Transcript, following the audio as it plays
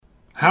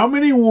How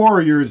many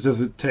warriors does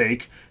it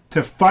take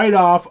to fight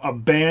off a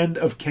band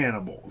of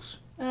cannibals?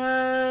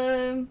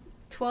 12?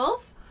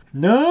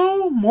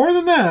 No, more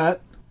than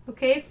that.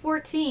 Okay,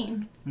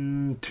 14.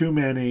 Too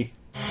many.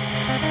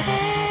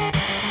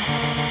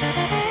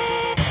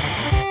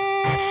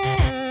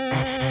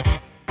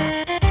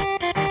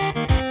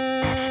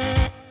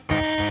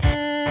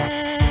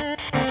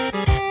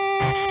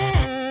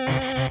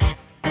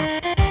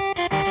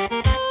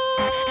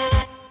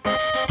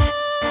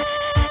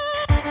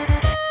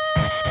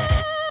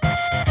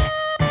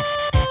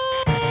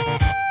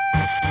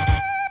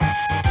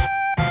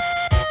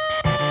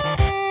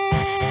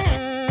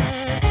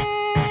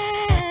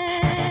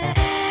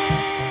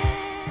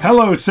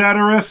 Hello,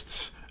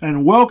 satirists,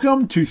 and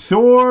welcome to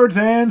Swords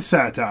and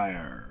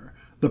Satire,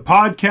 the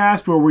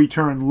podcast where we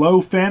turn low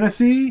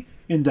fantasy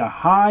into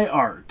high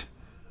art.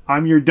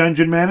 I'm your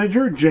dungeon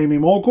manager, Jamie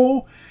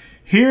Mokel,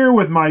 here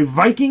with my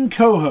Viking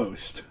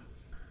co-host.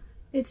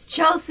 It's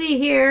Chelsea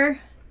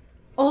here.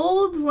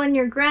 Old when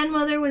your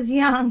grandmother was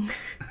young.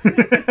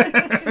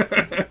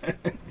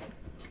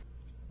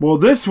 Well,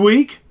 this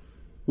week,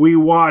 we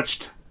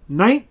watched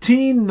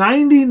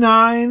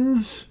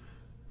 1999's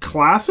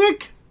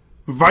classic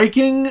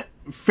Viking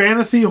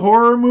fantasy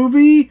horror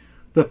movie,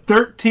 The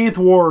 13th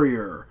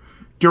Warrior,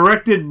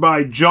 directed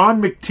by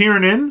John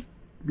McTiernan,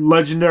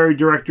 legendary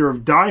director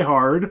of Die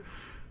Hard,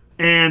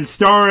 and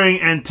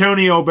starring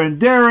Antonio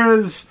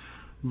Banderas,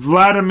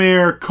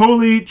 Vladimir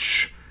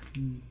Kolich,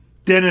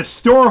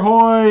 Dennis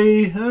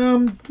Storhoy,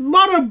 a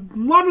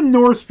lot of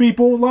Norse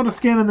people, a lot of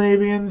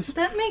Scandinavians.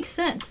 That makes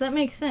sense.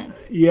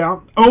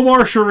 Yeah.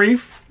 Omar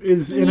Sharif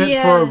is in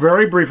it for a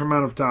very brief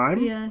amount of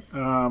time. Yes.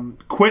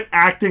 Quit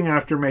acting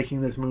after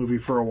making this movie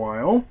for a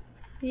while.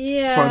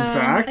 Yeah. Fun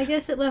fact. I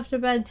guess it left a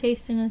bad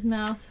taste in his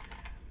mouth.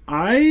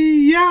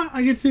 I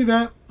can see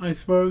that, I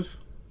suppose.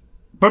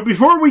 But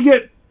before we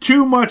get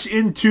too much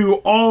into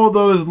all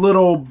those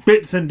little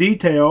bits and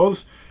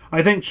details,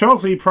 I think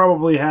Chelsea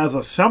probably has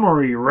a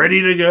summary ready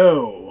to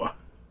go.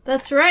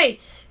 That's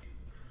right.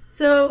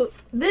 So,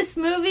 this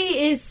movie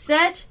is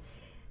set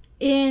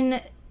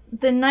in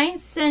the 9th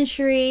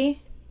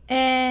century,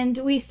 and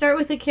we start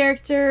with a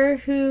character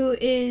who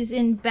is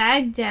in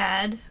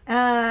Baghdad.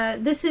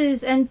 This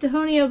is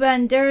Antonio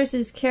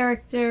Banderas'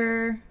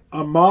 character,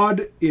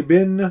 Ahmad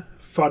ibn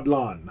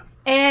Fadlan.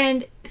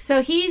 And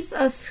so he's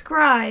a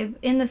scribe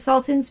in the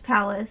Sultan's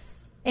palace.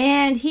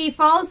 And he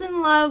falls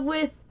in love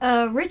with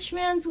a rich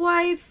man's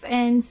wife,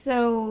 and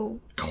so...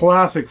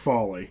 Classic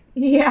folly.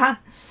 Yeah.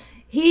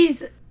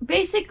 He's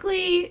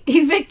basically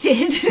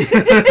evicted.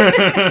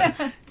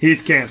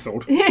 He's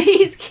canceled.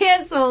 He's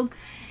canceled.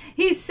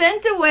 He's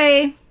sent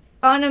away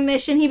on a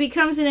mission. He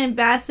becomes an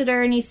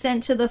ambassador, and he's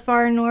sent to the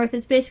far north.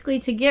 It's basically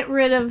to get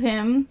rid of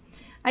him.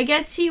 I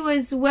guess he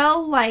was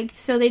well-liked,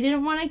 so they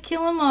didn't want to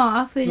kill him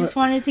off. They just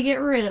wanted to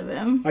get rid of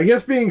him. I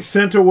guess being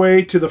sent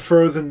away to the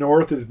frozen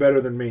north is better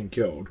than being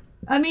killed.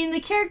 I mean, the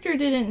character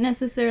didn't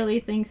necessarily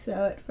think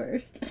so at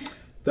first.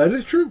 That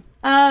is true.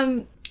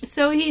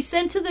 So he's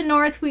sent to the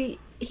north.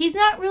 He's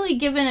not really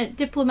given a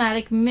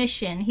diplomatic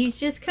mission. He's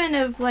just kind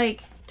of,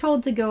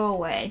 told to go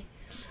away.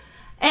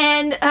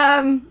 And,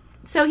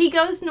 so he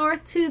goes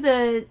north to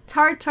the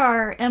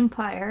Tartar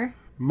Empire.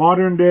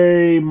 Modern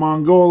day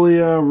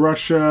Mongolia,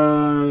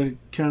 Russia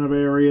kind of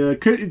area.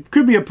 It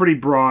could be a pretty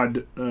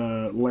broad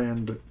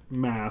land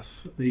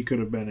mass that he could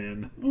have been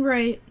in.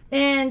 Right.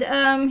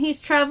 And he's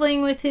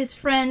traveling with his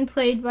friend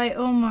played by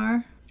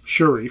Omar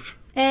Sharif.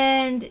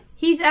 And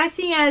he's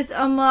acting as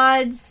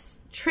Ahmad's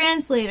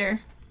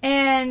translator.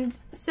 And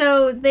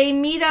so they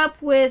meet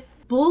up with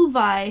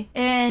Bulvi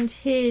and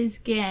his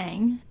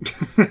gang.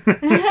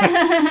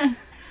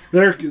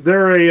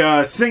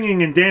 They're a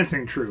singing and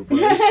dancing troupe,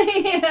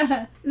 right?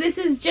 Yeah. This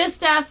is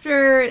just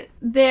after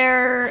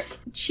their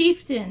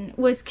chieftain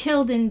was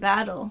killed in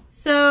battle.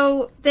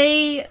 So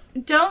they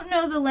don't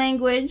know the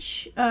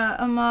language,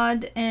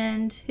 Ahmad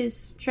and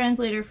his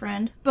translator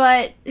friend.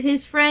 But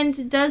his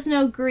friend does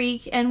know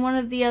Greek, and one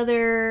of the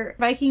other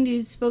Viking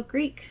dudes spoke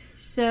Greek.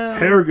 So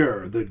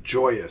Herger the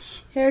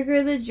Joyous.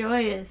 Herger the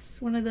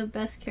Joyous, one of the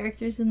best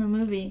characters in the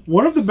movie.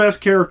 One of the best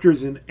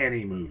characters in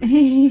any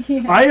movie.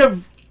 Yeah.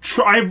 I've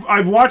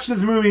watched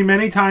this movie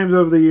many times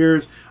over the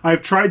years.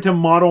 I've tried to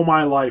model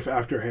my life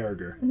after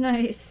Herger.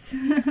 Nice.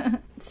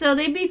 So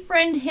they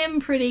befriend him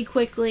pretty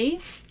quickly.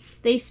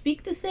 They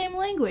speak the same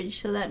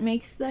language, so that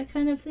makes that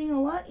kind of thing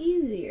a lot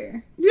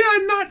easier.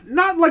 Yeah,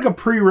 not like a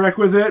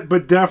prerequisite,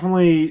 but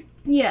definitely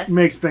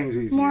makes things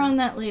easier. More on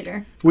that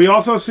later. We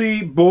also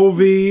see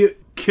Bolvi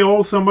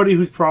kill somebody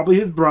who's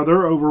probably his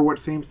brother over what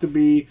seems to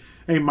be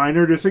a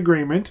minor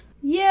disagreement.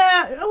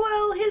 Yeah,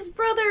 well, his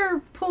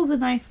brother pulls a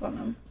knife on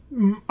him.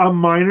 A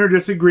minor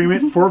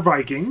disagreement for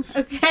Vikings.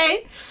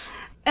 Okay.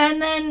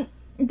 And then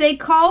they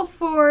call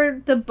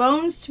for the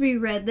bones to be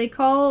read. They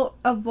call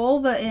a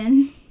vulva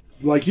in.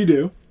 Like you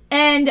do.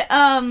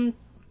 And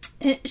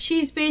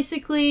she's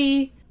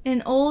basically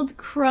an old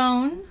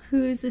crone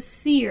who's a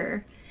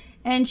seer.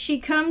 And she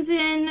comes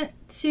in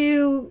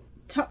to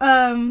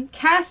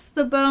casts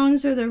the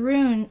bones or the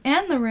rune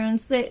and the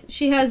runes. That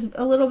she has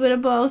a little bit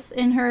of both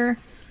in her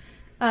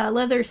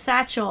leather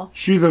satchel.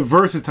 She's a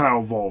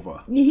versatile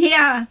vulva.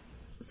 Yeah.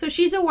 So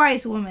she's a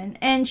wise woman,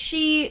 and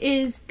she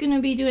is going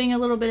to be doing a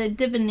little bit of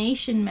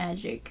divination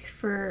magic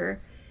for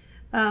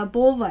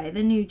Bolvi,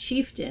 the new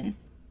chieftain.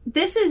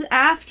 This is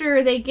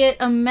after they get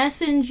a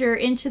messenger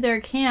into their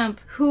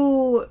camp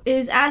who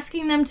is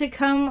asking them to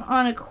come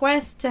on a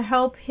quest to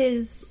help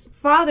his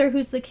father,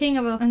 who's the king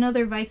of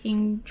another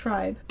Viking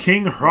tribe.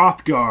 King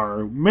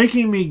Hrothgar,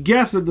 making me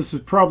guess that this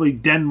is probably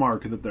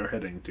Denmark that they're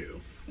heading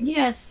to.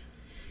 Yes.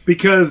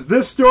 Because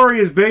this story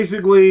is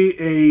basically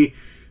a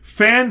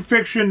fan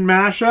fiction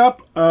mashup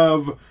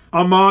of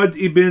Ahmad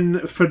ibn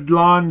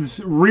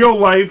Fadlan's real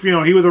life,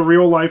 he was a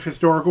real life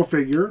historical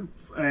figure,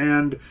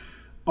 and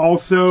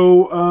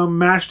also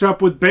mashed up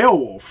with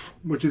Beowulf,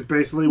 which is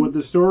basically what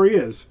the story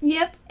is.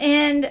 Yep.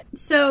 And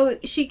so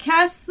she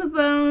casts the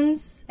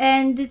bones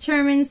and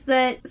determines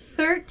that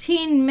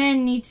 13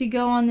 men need to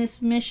go on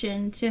this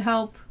mission to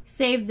help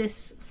save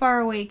this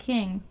faraway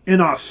king. An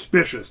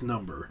auspicious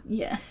number.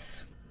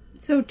 Yes.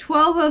 So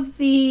 12 of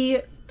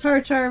the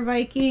Tartar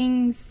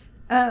Vikings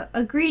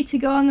agree to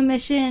go on the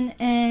mission,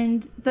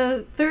 and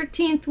the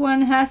 13th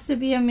one has to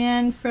be a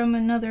man from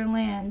another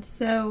land.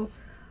 So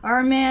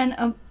our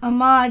man,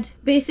 Ahmad,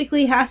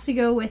 basically has to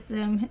go with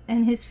them,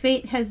 and his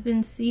fate has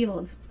been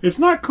sealed. It's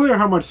not clear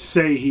how much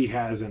say he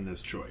has in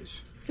this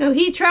choice. So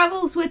he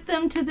travels with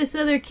them to this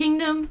other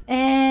kingdom,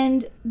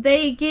 and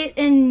they get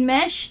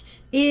enmeshed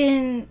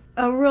in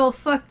a real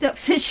fucked up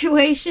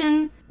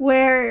situation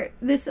where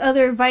this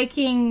other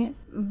Viking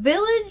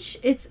village,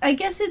 I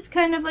guess it's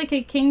kind of like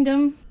a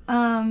kingdom.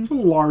 A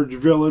large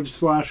village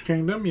 /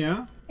 kingdom,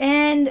 yeah.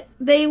 And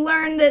they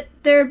learn that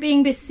they're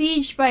being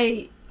besieged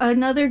by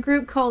another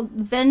group called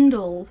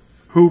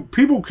Vendels. Who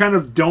people kind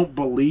of don't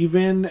believe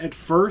in at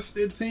first,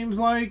 it seems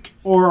like,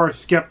 or are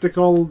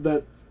skeptical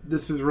that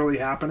this is really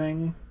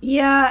happening.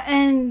 Yeah,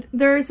 and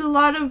there's a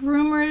lot of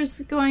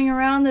rumors going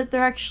around that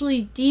they're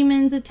actually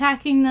demons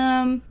attacking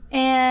them.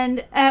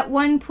 And at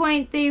one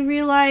point they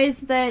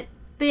realize that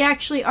they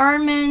actually are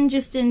men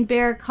just in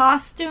bare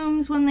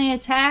costumes when they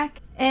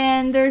attack.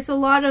 And there's a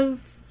lot of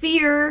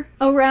fear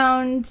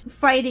around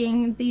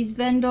fighting these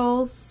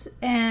Vendels,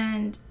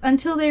 and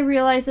until they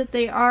realize that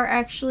they are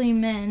actually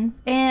men.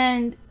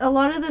 And a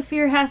lot of the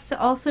fear has to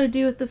also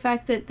do with the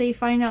fact that they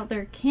find out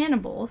they're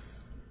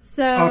cannibals.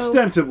 So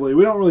ostensibly,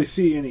 we don't really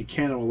see any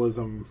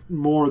cannibalism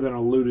more than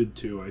alluded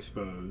to, I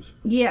suppose.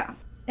 Yeah.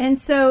 And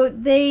so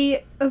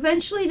they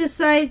eventually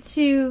decide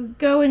to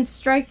go and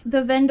strike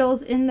the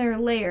Vendels in their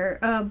lair.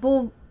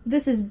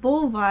 This is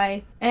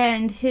Bolvi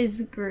and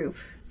his group.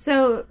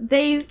 So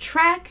they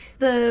track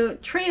the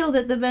trail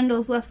that the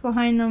Vendels left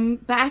behind them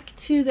back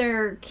to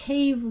their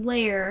cave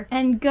lair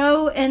and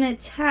go and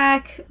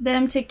attack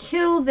them to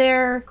kill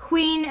their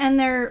queen and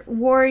their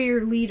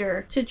warrior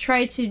leader, to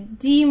try to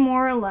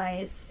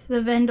demoralize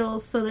the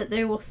Vendels so that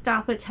they will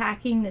stop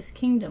attacking this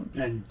kingdom.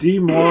 And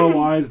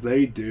demoralize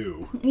they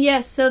do.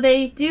 Yes, so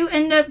they do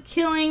end up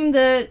killing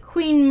the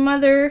queen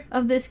mother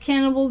of this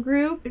cannibal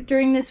group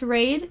during this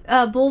raid,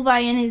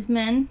 Bolvi and his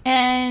men,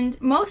 and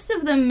most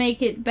of them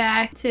make it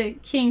back to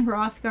King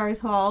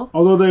Hrothgar's hall.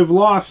 Although they've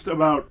lost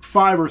about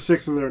 5 or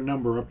 6 of their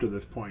number up to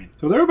this point.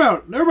 So they're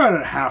about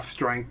at half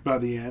strength by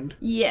the end.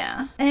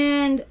 Yeah.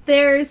 And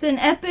there's an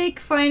epic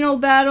final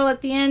battle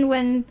at the end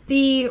when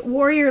the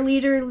warrior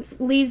leader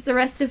leads the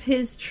rest of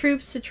his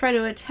troops to try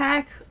to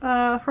attack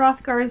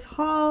Hrothgar's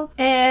hall,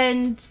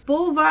 and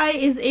Bolvi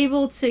is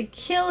able to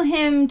kill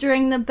him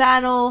during the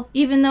battle,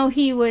 even though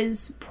he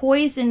was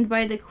poisoned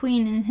by the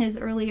queen in his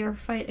earlier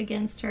fight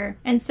against her.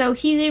 And so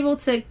he's able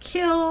to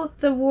kill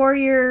the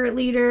warrior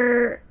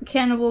leader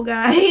cannibal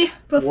guy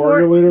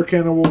Warrior leader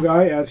cannibal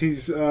guy, as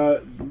he's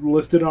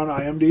listed on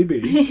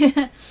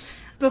IMDb.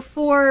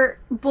 Before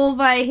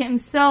Bolvi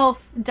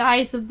himself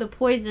dies of the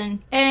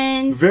poison.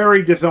 And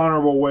very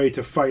dishonorable way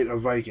to fight a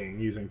Viking,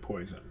 using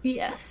poison.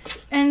 Yes.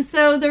 And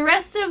so the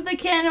rest of the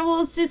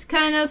cannibals just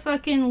kind of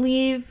fucking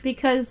leave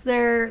because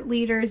their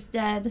leader's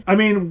dead. I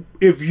mean,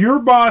 if your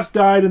boss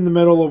died in the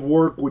middle of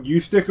work, would you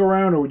stick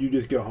around or would you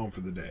just go home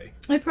for the day?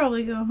 I'd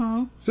probably go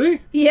home.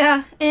 See?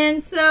 Yeah,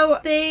 and so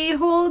they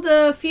hold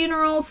a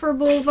funeral for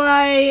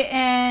Bolvi,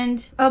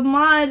 and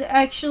Ahmad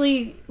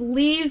actually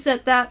leaves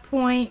at that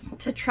point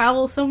to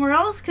travel somewhere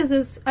else,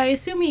 because I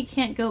assume he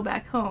can't go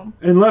back home.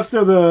 Unless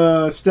there's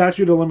a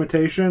statute of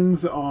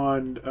limitations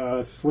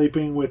on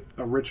sleeping with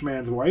a rich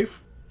man's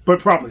wife. But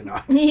probably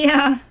not.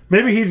 Yeah.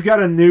 Maybe he's got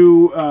a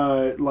new,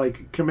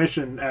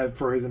 commission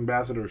for his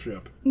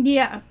ambassadorship.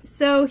 Yeah.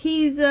 So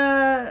he's,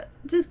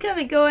 just kind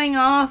of going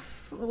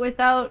off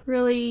without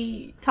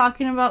really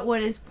talking about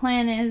what his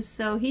plan is.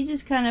 So he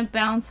just kind of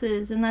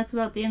bounces, and that's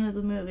about the end of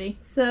the movie.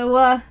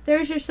 So,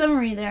 there's your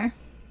summary there.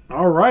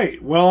 All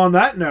right. Well, on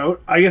that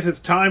note, I guess it's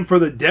time for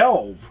the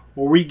delve,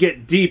 where we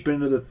get deep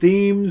into the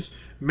themes,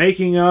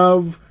 making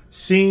of,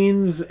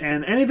 scenes,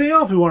 and anything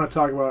else we want to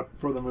talk about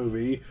for the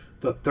movie,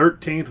 The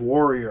 13th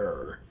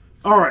Warrior.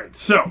 All right,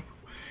 so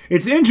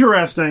it's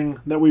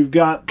interesting that we've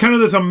got kind of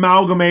this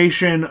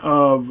amalgamation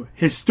of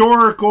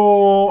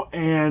historical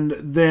and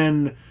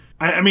then,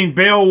 I mean,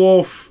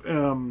 Beowulf,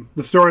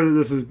 the story that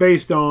this is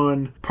based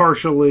on,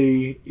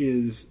 partially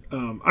is,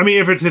 I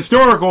mean, if it's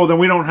historical, then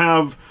we don't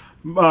have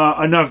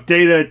enough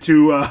data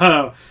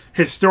to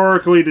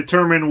historically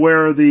determine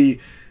where the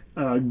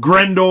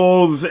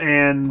Grendels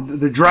and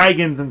the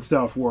dragons and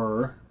stuff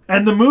were.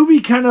 And the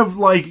movie kind of,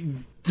 like,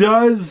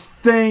 does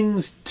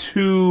things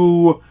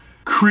to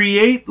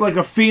create, like,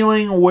 a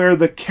feeling where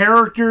the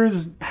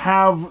characters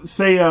have,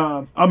 say,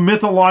 a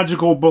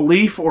mythological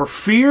belief or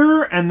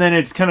fear, and then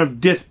it's kind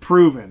of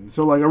disproven.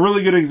 So, like, a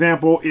really good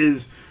example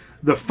is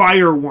the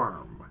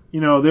fireworm.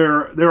 You know,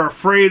 they're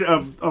afraid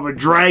of a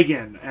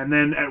dragon, and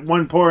then at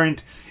one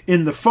point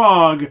in the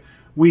fog,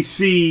 we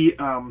see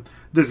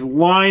this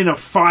line of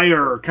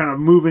fire kind of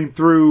moving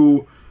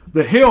through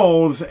the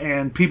hills,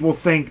 and people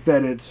think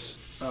that it's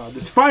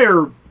this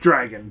fire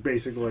dragon,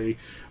 basically.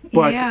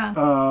 But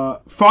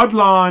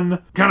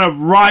Fodlan kind of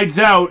rides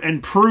out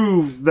and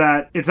proves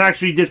that it's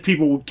actually just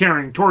people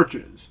carrying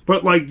torches.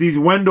 But, like, these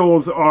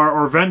Vendels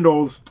are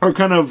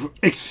kind of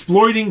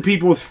exploiting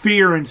people's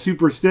fear and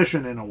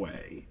superstition in a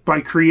way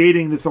by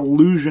creating this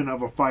illusion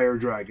of a fire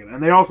dragon.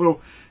 And they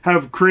also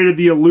have created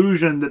the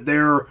illusion that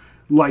they're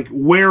like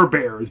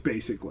werebears,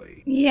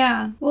 basically.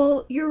 Yeah.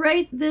 Well, you're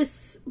right.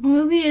 This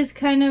movie is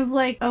kind of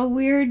like a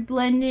weird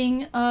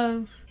blending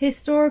of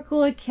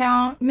historical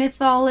account,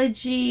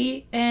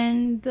 mythology,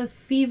 and the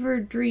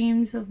fevered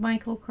dreams of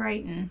Michael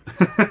Crichton.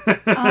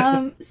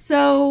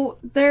 So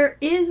there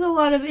is a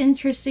lot of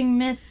interesting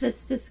myth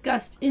that's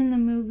discussed in the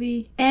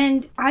movie.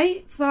 And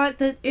I thought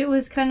that it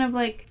was kind of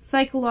like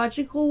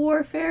psychological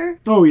warfare.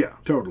 Oh, yeah,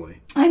 totally.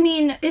 I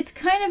mean, it's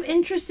kind of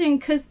interesting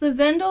because the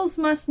Vendels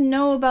must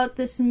know about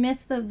this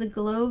myth of the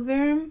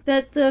glowworm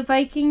that the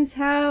Vikings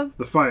have.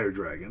 The fire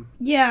dragon.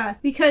 Yeah,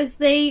 because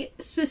they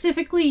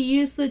specifically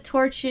use the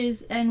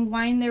torches and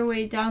wind their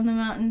way down the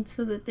mountain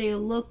so that they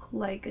look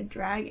like a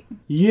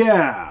dragon.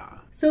 Yeah.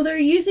 So they're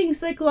using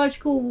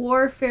psychological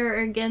warfare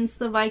against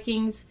the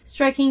Vikings,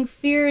 striking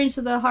fear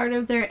into the heart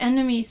of their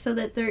enemies so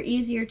that they're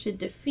easier to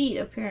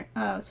defeat,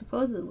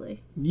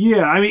 supposedly.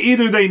 Yeah, I mean,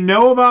 either they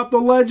know about the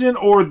legend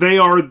or they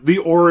are the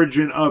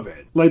origin of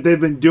it. Like, they've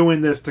been doing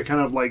this to kind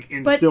of, like,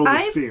 instill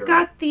this fear. But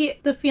I've got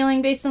the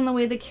feeling, based on the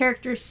way the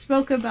characters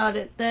spoke about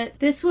it, that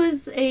this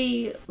was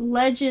a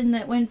legend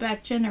that went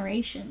back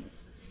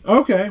generations.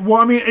 Okay,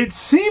 well, I mean, it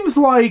seems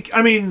like,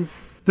 I mean,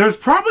 there's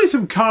probably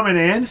some common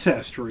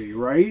ancestry,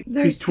 right?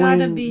 There's between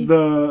gotta be.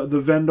 the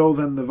Vendels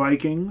and the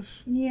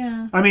Vikings.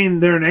 Yeah. I mean,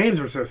 their names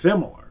are so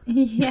similar.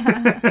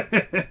 Yeah.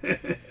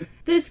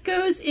 This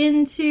goes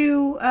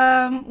into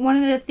one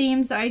of the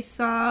themes I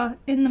saw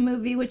in the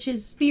movie, which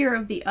is fear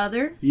of the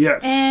other.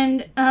 Yes.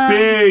 And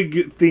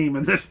big theme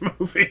in this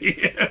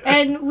movie.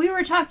 And we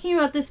were talking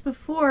about this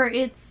before.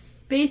 It's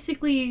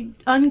basically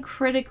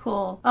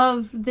uncritical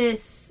of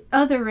this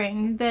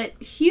othering that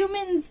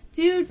humans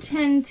do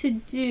tend to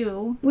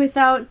do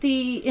without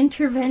the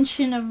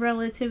intervention of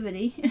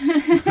relativity.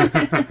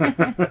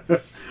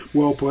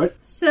 Well put.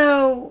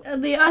 So,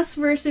 the us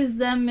versus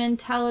them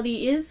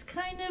mentality is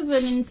kind of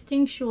an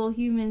instinctual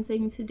human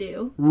thing to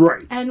do.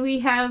 Right. And we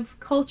have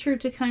culture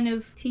to kind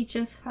of teach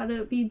us how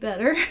to be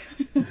better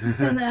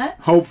than that.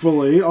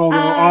 Hopefully, although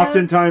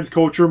oftentimes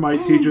culture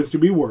might teach us to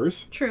be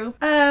worse. True.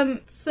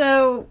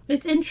 So,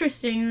 it's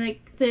interesting,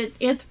 like, the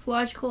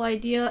anthropological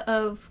idea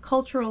of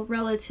cultural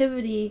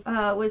relativity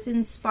was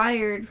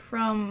inspired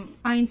from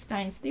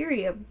Einstein's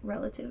theory of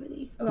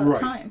relativity about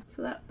time.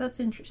 So that's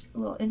interesting. A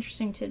little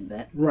interesting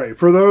tidbit. Right.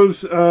 For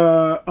those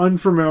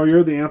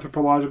unfamiliar, the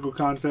anthropological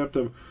concept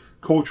of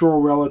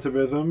cultural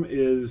relativism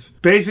is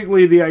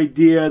basically the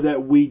idea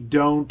that we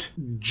don't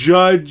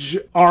judge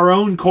our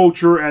own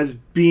culture as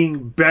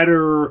being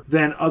better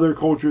than other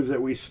cultures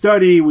that we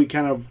study. We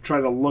kind of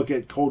try to look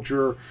at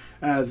culture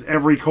as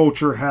every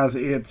culture has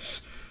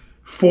its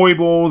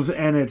foibles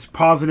and its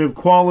positive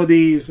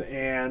qualities,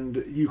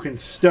 and you can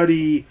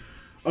study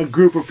a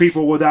group of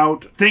people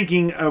without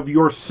thinking of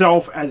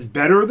yourself as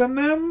better than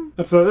them.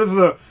 This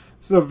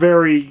is a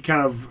very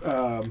kind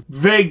of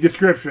vague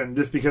description,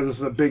 just because this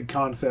is a big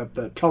concept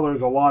that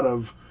colors a lot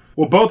of,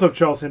 well, both of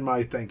Chelsea and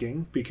my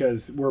thinking,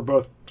 because we're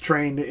both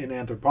trained in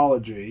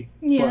anthropology.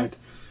 Yes.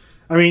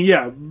 But, I mean,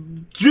 yeah,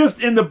 just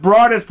in the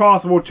broadest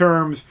possible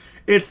terms,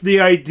 it's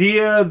the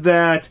idea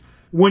that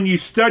when you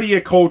study a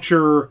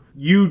culture,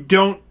 you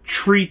don't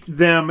treat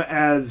them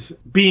as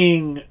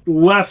being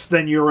less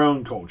than your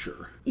own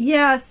culture.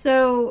 Yeah,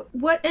 so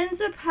what ends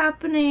up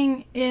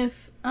happening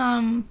if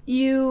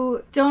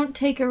you don't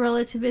take a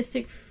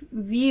relativistic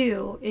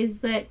view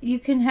is that you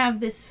can have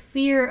this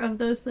fear of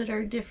those that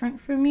are different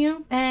from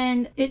you,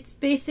 and it's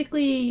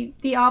basically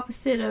the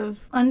opposite of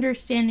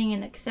understanding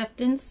and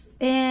acceptance.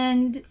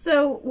 And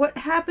so what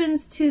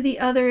happens to the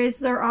other is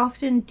they're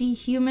often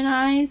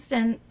dehumanized,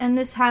 and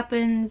this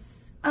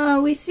happens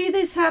we see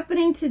this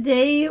happening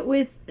today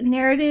with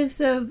narratives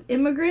of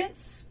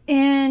immigrants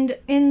And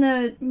in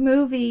the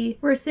movie,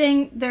 we're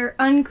saying they're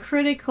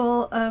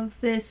uncritical of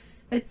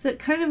this. It's a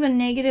kind of a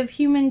negative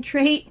human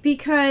trait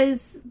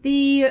because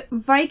the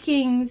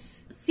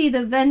Vikings see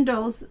the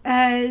Vendels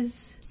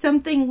as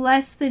something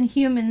less than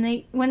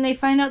human. When they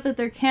find out that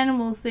they're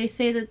cannibals, they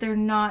say that they're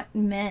not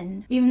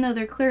men, even though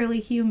they're clearly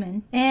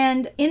human.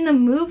 And in the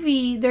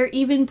movie, they're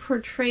even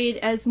portrayed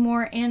as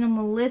more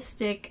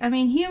animalistic. I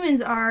mean,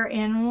 humans are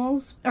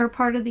animals, are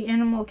part of the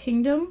animal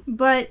kingdom,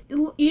 but,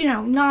 you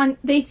know,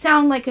 they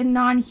sound like a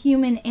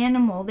non-human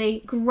animal. They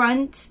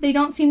grunt. They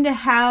don't seem to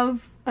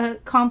have a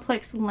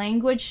complex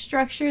language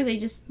structure.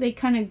 They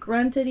kind of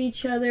grunt at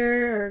each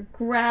other or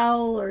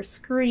growl or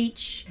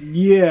screech.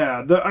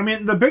 Yeah,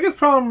 the biggest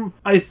problem,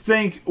 I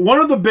think, one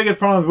of the biggest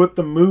problems with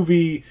the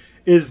movie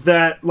is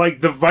that,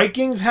 like, the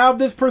Vikings have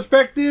this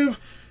perspective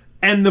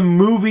and the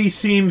movie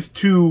seems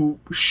to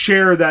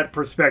share that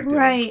perspective.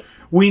 Right.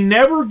 We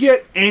never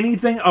get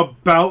anything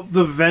about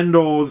the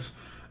Vendels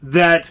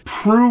that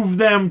prove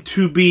them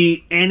to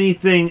be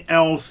anything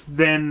else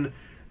than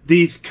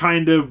these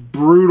kind of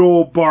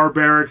brutal,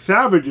 barbaric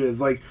savages.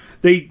 Like,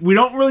 we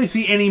don't really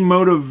see any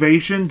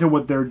motivation to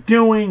what they're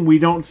doing. We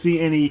don't see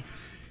any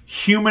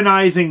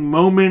humanizing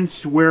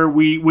moments where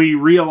we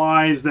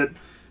realize that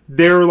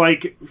they're,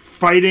 like,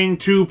 fighting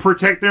to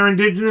protect their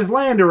indigenous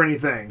land or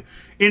anything.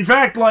 In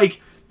fact,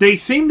 like, they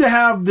seem to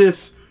have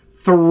this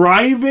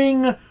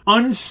thriving,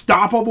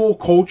 unstoppable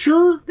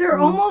culture. They're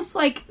almost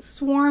like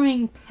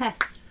swarming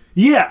pests.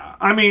 Yeah,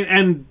 I mean,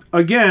 and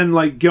again,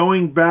 like,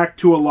 going back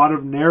to a lot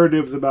of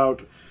narratives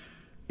about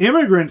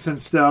immigrants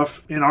and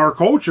stuff in our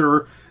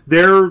culture,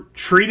 they're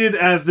treated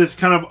as this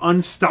kind of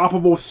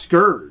unstoppable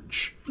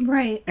scourge.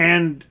 Right.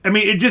 And, I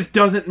mean, it just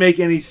doesn't make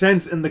any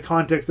sense in the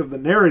context of the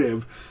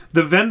narrative.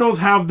 The Vendels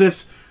have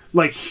this,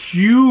 like,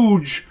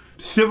 huge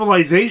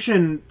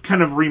civilization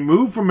kind of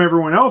removed from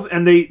everyone else,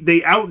 and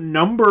they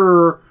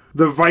outnumber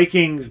the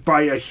Vikings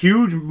by a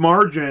huge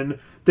margin.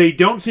 They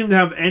don't seem to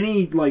have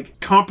any, like,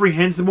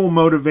 comprehensible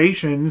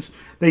motivations.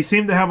 They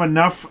seem to have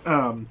enough...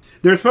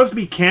 they're supposed to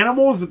be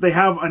cannibals, but they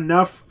have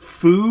enough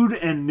food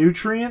and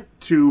nutrient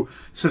to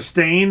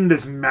sustain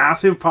this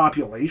massive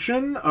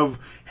population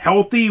of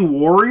healthy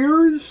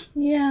warriors.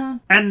 Yeah.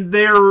 And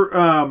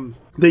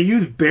they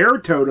use bear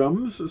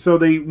totems, so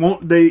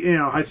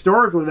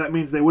historically that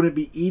means they wouldn't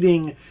be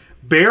eating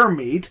bear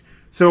meat.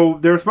 So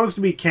they're supposed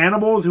to be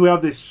cannibals who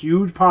have this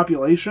huge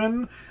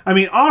population. I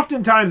mean,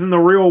 oftentimes in the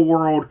real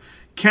world,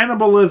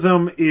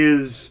 cannibalism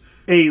is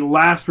a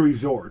last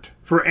resort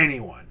for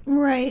anyone.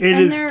 Right. It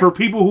is for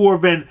people who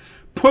have been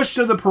pushed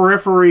to the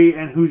periphery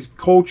and whose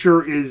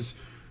culture is,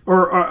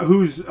 or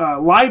whose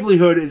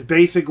livelihood is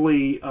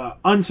basically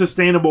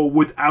unsustainable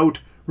without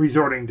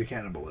resorting to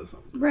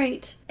cannibalism.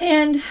 Right.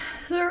 And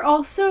they're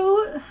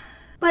also,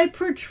 by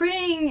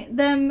portraying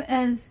them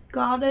as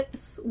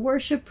goddess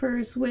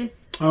worshippers with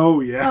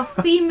a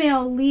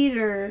female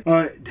leader.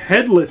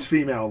 Headless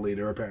female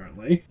leader,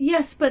 apparently.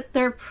 Yes, but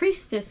their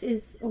priestess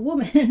is a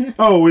woman.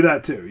 Oh,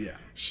 that too, yeah.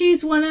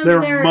 She's one of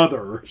their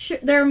mother.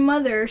 Their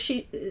mother,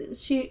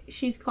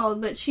 she's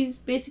called, but she's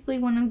basically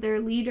one of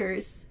their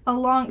leaders.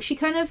 She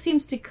kind of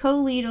seems to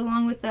co-lead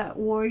along with that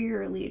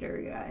warrior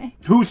leader guy.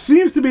 Who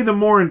seems to be the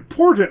more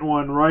important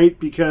one, right?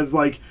 Because,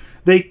 like,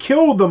 they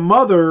killed the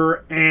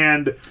mother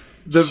and...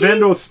 The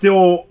Vendels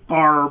still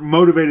are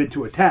motivated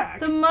to attack.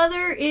 The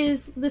mother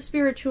is the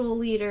spiritual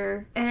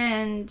leader,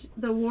 and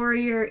the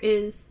warrior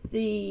is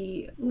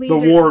the leader. The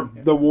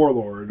warlord.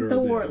 The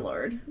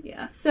warlord,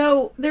 yeah.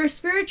 So their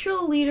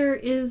spiritual leader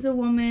is a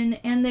woman,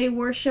 and they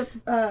worship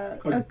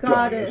a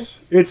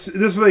goddess. This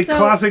is a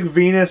classic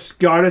Venus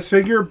goddess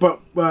figure,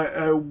 but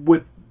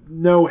with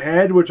no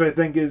head, which I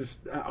think is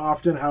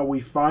often how we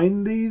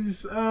find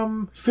these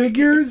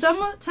figures.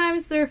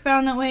 Sometimes they're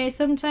found that way.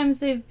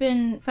 Sometimes they've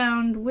been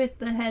found with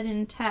the head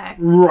intact.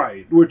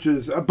 Right, which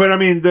is... But, I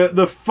mean,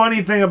 the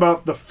funny thing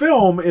about the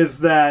film is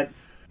that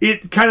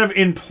it kind of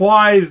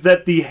implies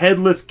that the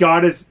headless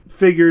goddess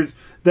figures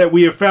that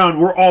we have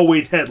found were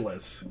always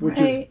headless, which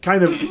is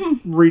kind of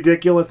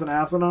ridiculous and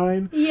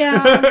asinine.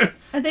 Yeah.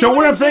 So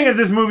what I'm saying is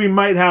this movie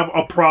might have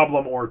a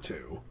problem or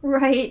two.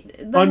 Right.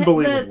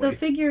 Unbelievably. The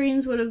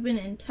figurines would have been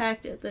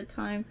intact at the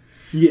time.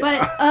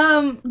 Yeah.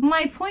 But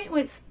my point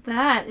with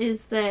that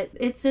is that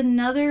it's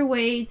another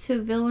way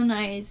to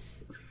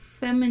villainize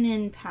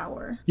feminine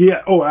power.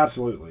 Yeah, oh,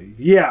 absolutely.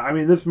 Yeah, I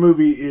mean, this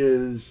movie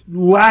is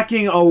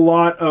lacking a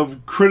lot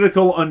of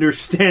critical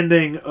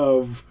understanding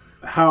of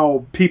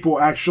how people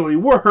actually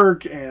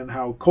work and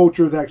how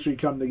cultures actually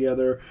come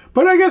together.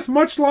 But I guess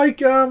much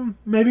like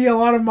maybe a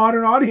lot of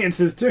modern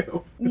audiences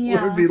too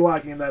would be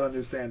lacking that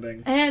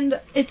understanding. And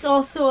it's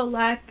also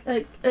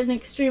an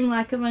extreme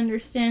lack of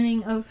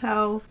understanding of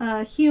how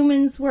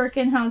humans work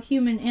and how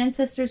human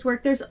ancestors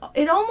work.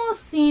 It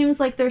almost seems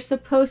like they're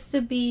supposed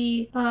to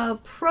be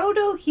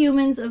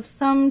proto-humans of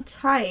some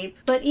type,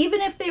 but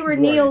even if they were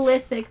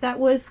Neolithic, that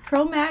was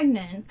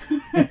Cro-Magnon.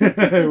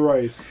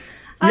 Right.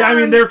 Yeah, I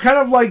mean, they're kind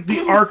of like the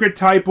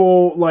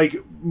archetypal, like,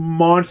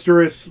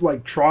 monstrous,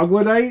 like,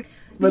 troglodyte.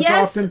 that's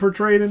Yes. often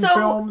portrayed in So-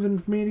 films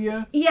and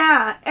media.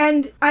 Yeah,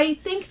 and I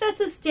think that's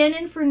a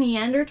stand-in for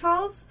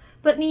Neanderthals.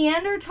 But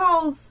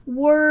Neanderthals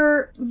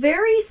were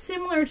very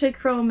similar to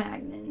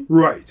Cro-Magnon.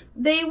 Right.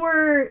 They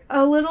were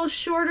a little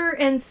shorter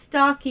and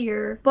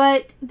stockier,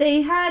 but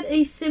they had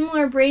a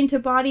similar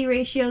brain-to-body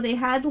ratio. They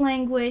had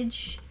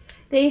language.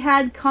 They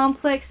had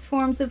complex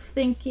forms of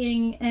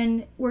thinking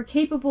and were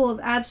capable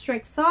of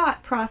abstract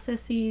thought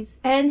processes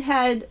and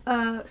had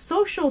a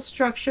social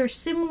structure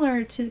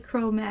similar to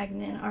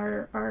Cro-Magnon,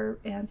 our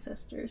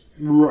ancestors.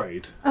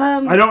 Right.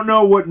 I don't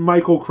know what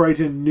Michael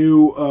Crichton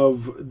knew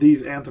of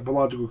these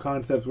anthropological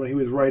concepts when he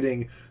was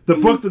writing the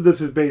book that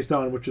this is based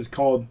on, which is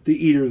called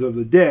The Eaters of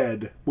the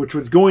Dead, which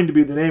was going to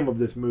be the name of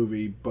this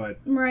movie, but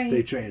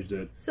they changed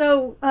it.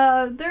 So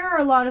there are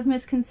a lot of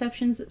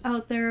misconceptions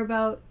out there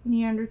about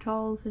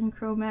Neanderthals and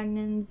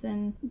Cro-Magnons,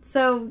 and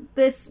so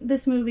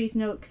this movie's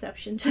no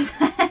exception to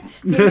that,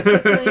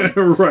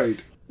 basically.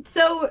 Right.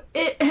 So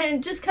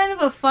and just kind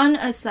of a fun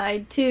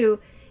aside too.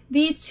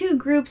 These two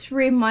groups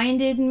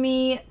reminded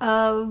me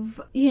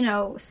of,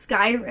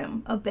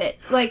 Skyrim a bit.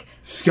 Like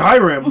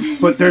Skyrim?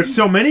 But there's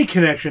so many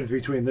connections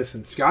between this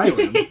and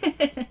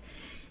Skyrim.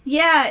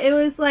 Yeah, it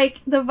was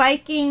like the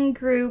Viking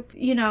group,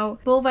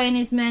 Bolvi and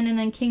his men, and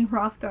then King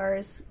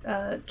Hrothgar's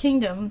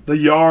kingdom. The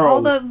Jarl.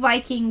 All the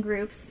Viking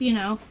groups,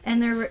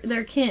 and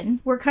their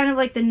kin were kind of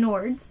like the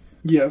Nords.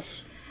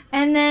 Yes.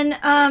 And then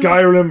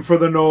Skyrim for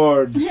the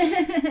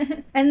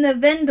Nords. and the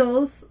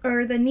Vendels,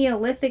 or the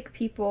Neolithic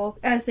people,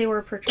 as they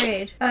were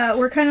portrayed,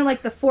 were kind of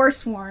like the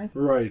Forsworn.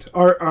 Right.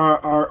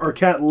 Our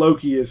cat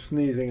Loki is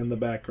sneezing in the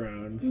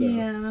background. So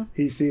Yeah.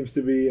 he seems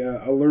to be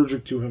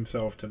allergic to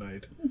himself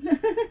tonight.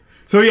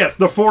 So yes,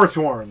 the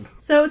Forsworn.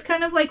 So it was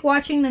kind of like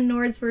watching the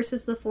Nords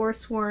versus the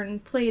Forsworn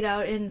played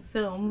out in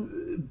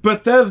film.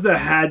 Bethesda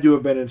had to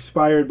have been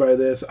inspired by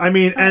this. I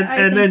mean, and I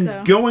and think then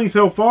so. going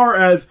so far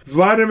as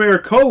Vladimir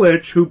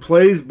Kulich, who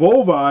plays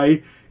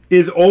Bolvi,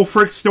 is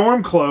Ulfric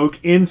Stormcloak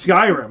in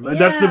Skyrim. And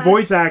that's the Yeah.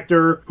 voice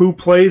actor who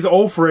plays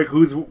Ulfric,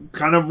 who's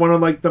kind of one of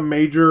like the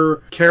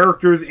major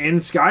characters in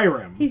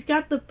Skyrim. He's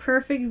got the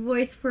perfect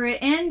voice for it,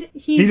 and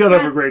He does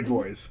have a great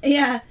voice.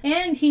 Yeah,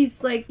 and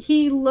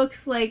he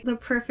looks like the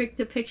perfect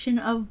depiction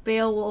of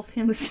Beowulf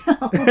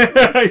himself.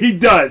 He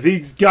does.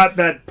 He's got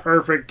that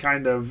perfect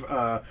kind of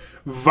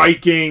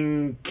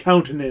Viking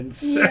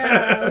countenance.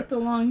 Yeah, with the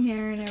long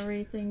hair and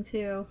everything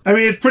too. I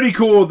mean, it's pretty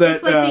cool that...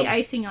 Just like the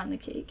icing on the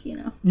cake,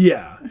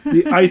 Yeah,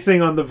 the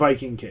icing on the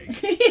Viking cake.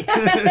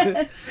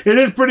 It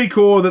is pretty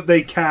cool that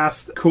they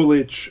cast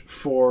Coolidge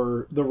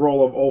for the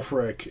role of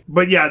Ulfric.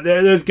 But yeah,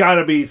 there's got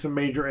to be some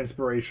major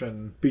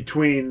inspiration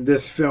between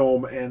this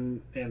film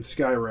and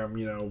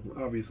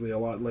Skyrim, obviously a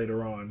lot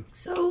later on.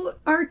 So,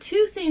 our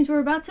two themes, we're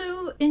about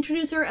to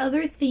introduce our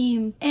other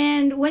theme,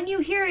 and when you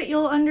hear it,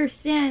 you'll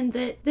understand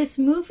that this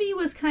movie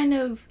was kind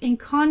of in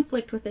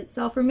conflict with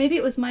itself, or maybe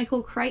it was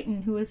Michael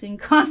Crichton who was in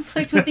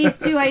conflict with these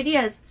two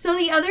ideas. So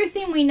the other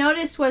theme we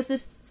noticed was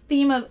this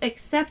theme of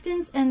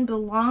acceptance and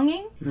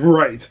belonging.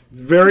 Right.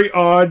 Very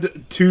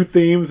odd two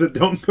themes that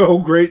don't go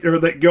great, or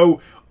that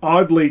go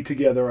oddly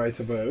together, I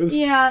suppose.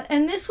 Yeah,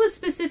 and this was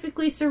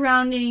specifically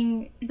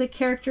surrounding the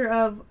character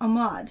of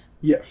Ahmad.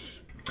 Yes.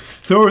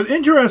 So it was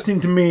interesting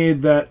to me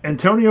that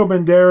Antonio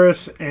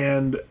Banderas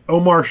and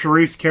Omar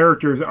Sharif's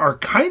characters are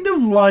kind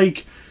of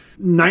like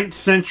 9th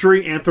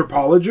century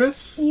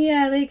anthropologists.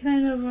 Yeah, they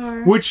kind of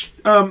are. Which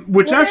Well,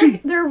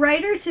 actually... They're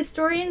writers,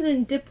 historians,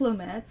 and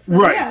diplomats. So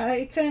Right. Yeah,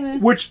 I kind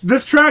of... Which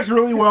this tracks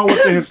really well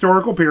with the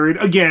historical period.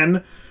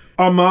 Again,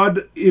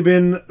 Ahmad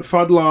ibn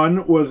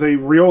Fadlan was a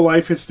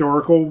real-life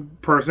historical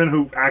person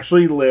who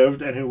actually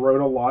lived and who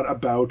wrote a lot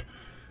about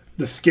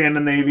the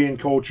Scandinavian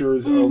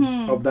cultures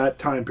of that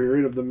time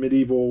period, of the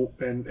medieval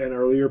and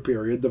earlier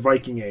period, the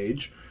Viking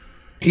Age.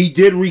 He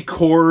did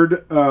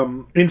record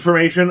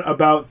information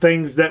about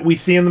things that we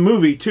see in the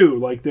movie, too.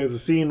 Like, there's a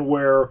scene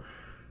where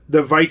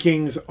the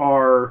Vikings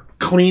are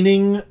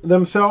cleaning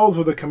themselves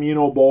with a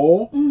communal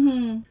bowl.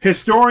 Mm-hmm.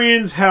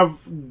 Historians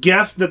have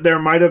guessed that there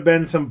might have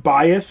been some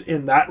bias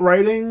in that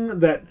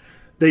writing, that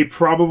they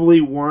probably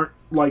weren't,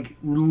 like,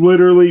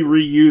 literally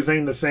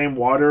reusing the same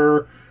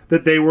water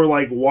that they were,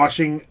 like,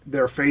 washing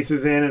their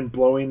faces in and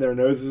blowing their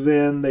noses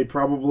in. They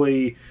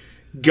probably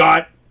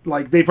got...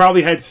 Like, they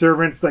probably had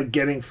servants, like,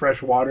 getting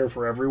fresh water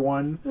for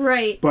everyone.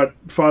 Right. But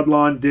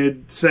Fadlan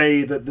did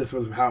say that this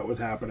was how it was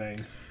happening.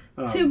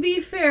 To be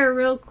fair,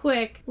 real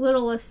quick,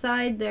 little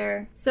aside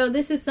there. So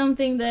this is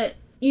something that,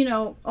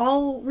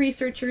 all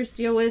researchers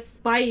deal with,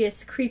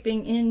 bias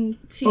creeping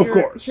into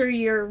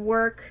your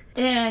work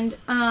and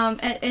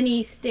at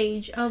any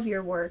stage of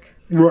your work.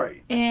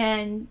 Right.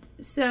 And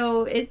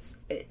so it's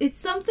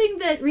something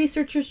that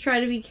researchers try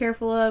to be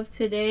careful of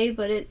today,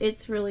 but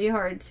it's really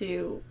hard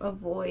to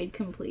avoid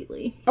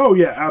completely. Oh,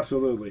 yeah,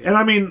 absolutely. And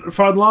I mean,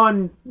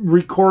 Fadlan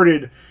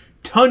recorded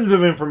tons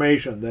of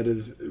information that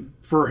is,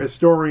 for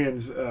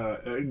historians,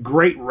 a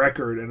great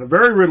record and a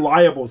very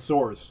reliable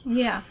source.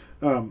 Yeah.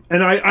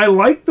 And I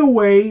like the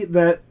way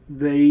that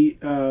they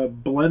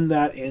blend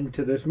that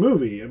into this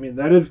movie. I mean,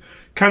 that is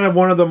kind of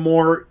one of the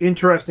more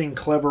interesting,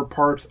 clever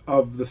parts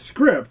of the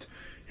script,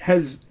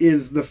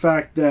 is the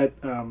fact that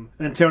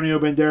Antonio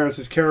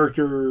Banderas'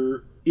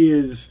 character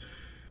is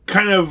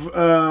kind of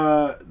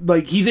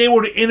like he's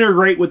able to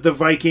integrate with the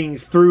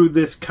Vikings through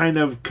this kind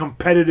of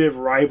competitive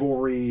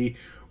rivalry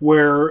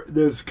where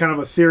there's kind of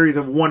a series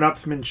of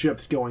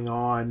one-upsmanships going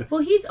on. Well,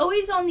 he's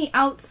always on the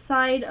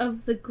outside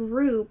of the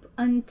group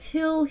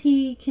until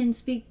he can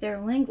speak their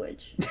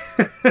language.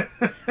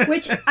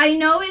 Which I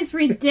know is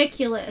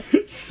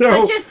ridiculous.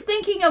 But just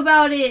thinking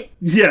about it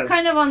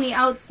kind of on the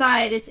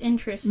outside, it's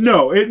interesting.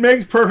 No, it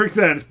makes perfect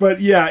sense.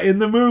 But yeah, in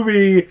the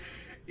movie,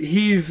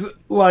 he's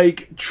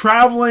like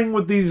traveling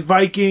with these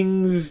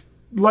Vikings,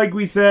 like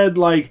we said,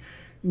 like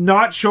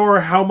not sure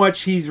how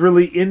much he's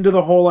really into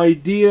the whole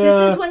idea.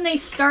 This is when they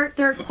start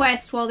their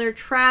quest while they're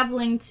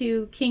traveling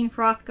to King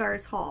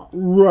Hrothgar's hall.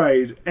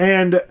 Right.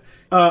 And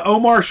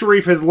Omar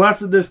Sharif has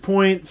left at this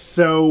point,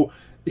 so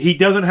he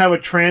doesn't have a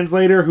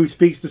translator who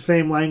speaks the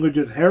same language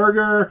as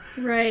Harriger.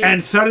 Right.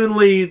 And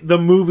suddenly the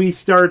movie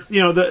starts,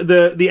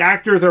 the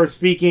actors are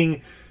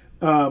speaking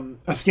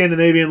a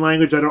Scandinavian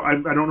language. I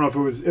don't know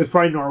if it's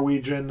probably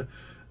Norwegian.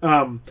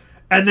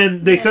 And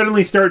then they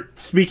suddenly start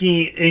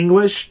speaking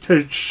English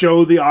to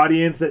show the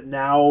audience that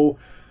now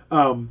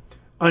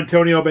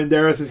Antonio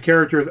Banderas'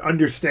 character is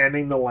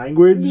understanding the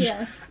language.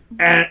 Yes.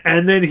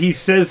 And then he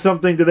says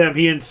something to them.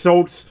 He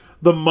insults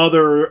the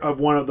mother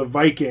of one of the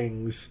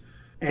Vikings.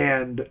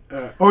 And,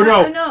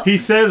 he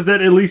says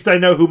that at least I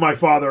know who my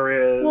father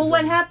is. Well,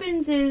 what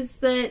happens is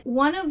that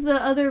one of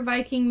the other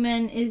Viking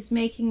men is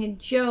making a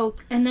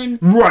joke and then...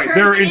 Right,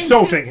 they're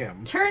insulting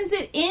him. Turns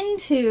it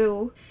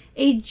into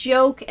a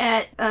joke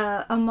at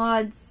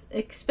Ahmad's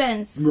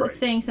expense,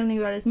 saying something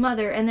about his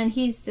mother, and then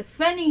he's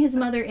defending his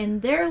mother in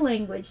their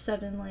language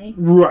suddenly.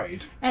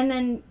 Right. And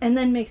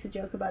then makes a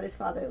joke about his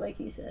father, like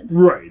you said.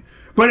 Right.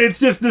 But it's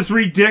just this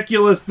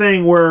ridiculous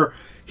thing where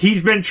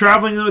he's been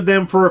traveling with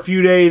them for a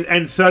few days,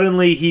 and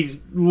suddenly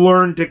he's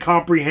learned to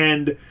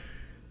comprehend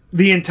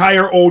the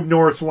entire Old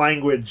Norse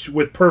language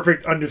with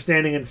perfect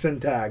understanding and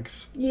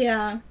syntax.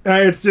 Yeah.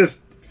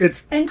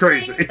 It's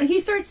crazy. He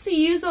starts to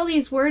use all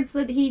these words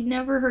that he'd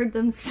never heard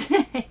them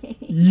say.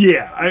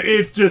 Yeah,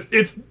 it's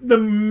the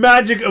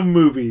magic of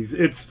movies.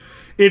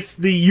 It's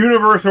the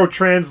universal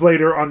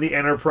translator on the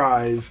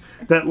Enterprise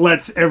that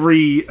lets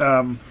every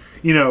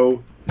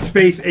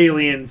space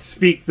alien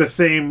speak the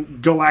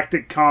same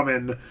galactic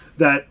common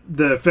that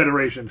the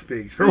Federation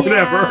speaks or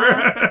whatever.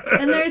 Yeah.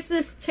 And there's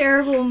this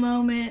terrible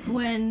moment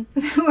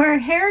where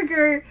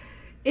Harriger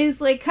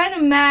is like kind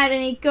of mad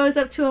and he goes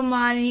up to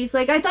Ahmad and he's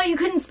like, I thought you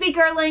couldn't speak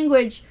our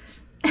language.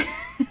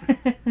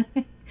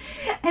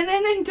 And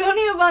then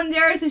Antonio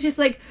Banderas is just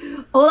like,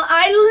 well,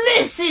 I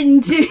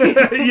listened to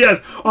you. Yes,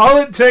 all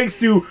it takes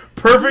to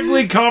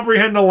perfectly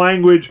comprehend a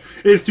language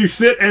is to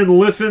sit and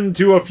listen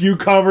to a few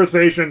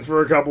conversations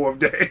for a couple of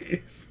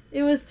days.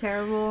 It was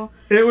terrible.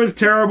 It was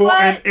terrible,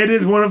 and it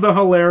is one of the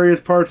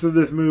hilarious parts of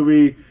this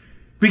movie.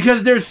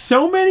 Because there's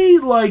so many,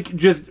 like,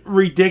 just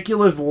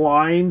ridiculous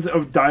lines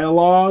of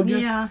dialogue.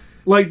 Yeah.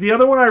 Like, the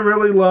other one I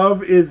really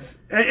love is...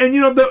 And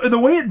the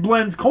way it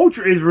blends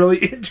culture is really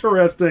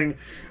interesting.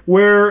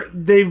 Where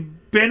they've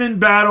been in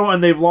battle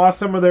and they've lost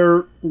some of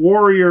their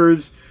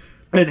warriors.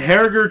 And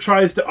Harriger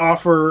tries to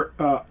offer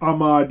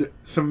Ahmad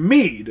some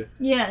mead.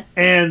 Yes.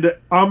 And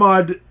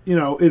Ahmad,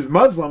 is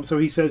Muslim, so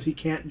he says he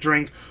can't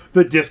drink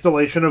the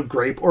distillation of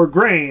grape or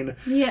grain.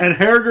 Yeah. And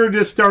Harriger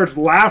just starts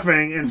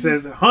laughing and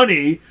says,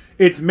 honey...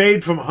 It's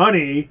made from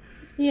honey.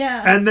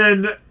 Yeah. And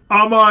then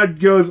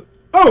Ahmad goes,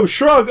 oh,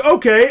 shrug,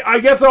 okay, I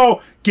guess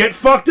I'll get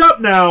fucked up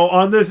now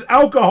on this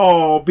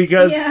alcohol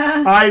because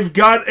I've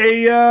got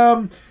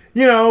a,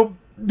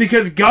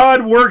 because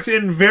God works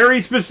in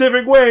very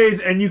specific ways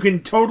and you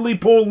can totally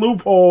pull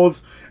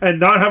loopholes and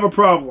not have a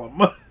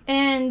problem.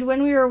 And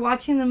when we were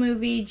watching the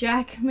movie,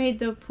 Jack made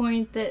the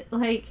point that,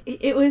 like,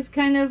 it was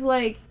kind of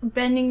like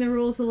bending the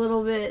rules a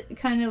little bit,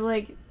 kind of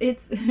like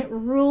it's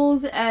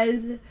rules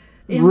as...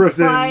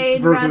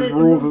 implied versus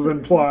rules as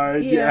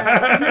implied.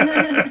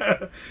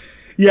 Yeah.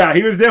 Yeah,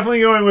 he was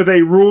definitely going with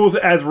a rules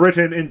as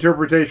written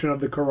interpretation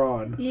of the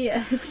Quran.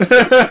 Yes.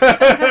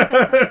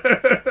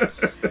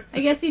 I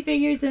guess he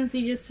figured since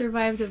he just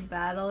survived a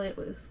battle, it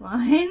was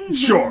fine.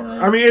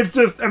 Sure. It's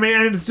just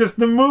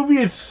the movie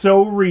is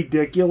so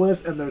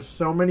ridiculous, and there's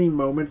so many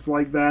moments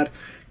like that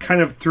kind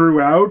of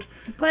throughout.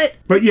 But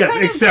yes,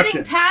 kind of acceptance.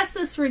 Getting past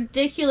this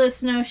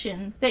ridiculous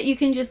notion that you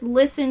can just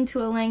listen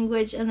to a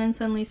language and then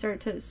suddenly start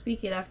to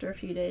speak it after a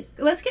few days.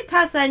 Let's get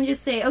past that and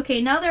just say,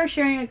 okay, now they're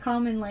sharing a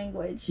common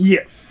language.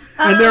 Yes.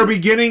 And they're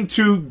beginning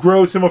to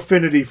grow some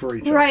affinity for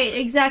each other. Right,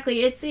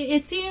 exactly. It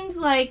seems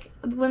like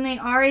when they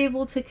are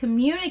able to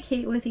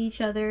communicate with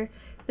each other,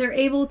 they're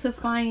able to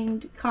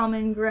find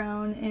common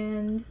ground,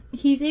 and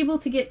he's able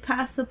to get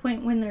past the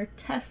point when they're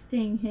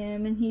testing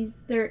him and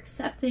they're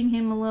accepting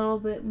him a little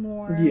bit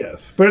more.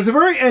 Yes, but it's a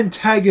very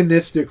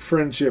antagonistic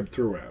friendship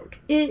throughout.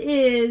 It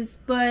is,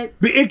 but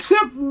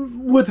except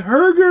with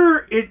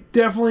Harriger, it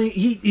definitely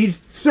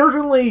he's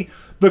certainly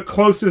the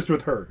closest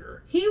with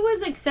Harriger. He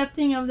was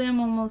accepting of them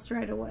almost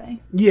right away.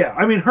 Yeah,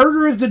 I mean,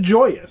 Herger is the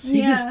joyous.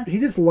 He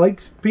just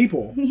likes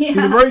people. Yeah.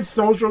 He's a very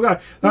social guy.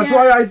 That's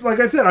why like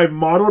I said, I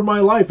modeled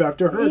my life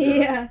after Herger.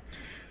 Yeah.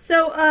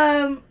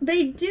 So,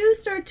 they do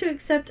start to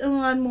accept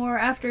Ahmad more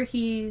after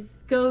he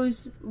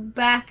goes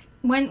back.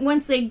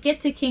 Once they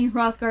get to King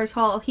Hrothgar's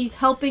hall, he's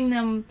helping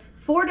them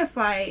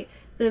fortify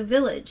the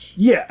village.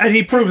 Yeah, and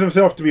he proves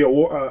himself to be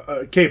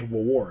a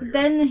capable warrior.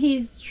 Then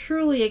he's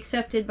truly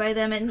accepted by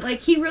them, and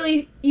like you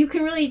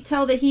can really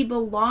tell that he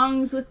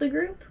belongs with the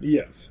group.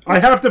 Yes. I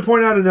have to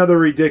point out another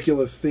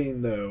ridiculous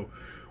scene, though,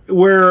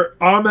 where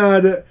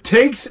Ahmad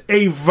takes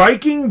a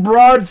Viking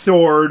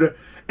broadsword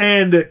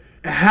and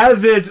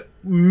has it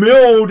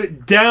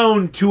milled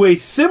down to a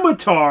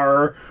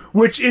scimitar,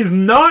 which is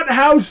not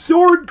how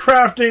sword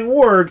crafting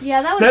works.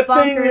 Yeah, that was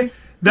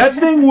bonkers. That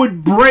thing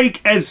would break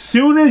as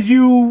soon as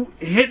you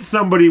hit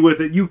somebody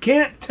with it. You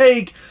can't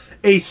take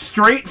a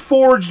straight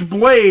forged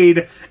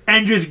blade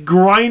and just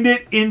grind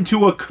it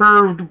into a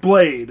curved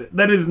blade.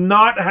 That is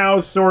not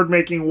how sword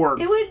making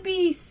works. It would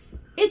be...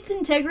 Its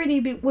integrity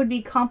would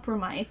be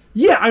compromised.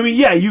 Yeah, I mean,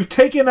 yeah, you've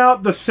taken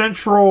out the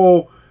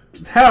central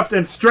heft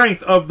and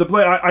strength of the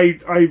blade.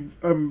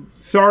 I'm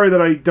sorry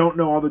that I don't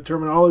know all the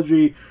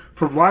terminology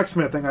for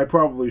blacksmithing. I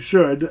probably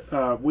should.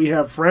 We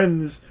have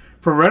friends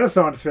from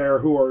Renaissance Fair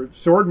who are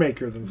sword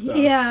makers and stuff.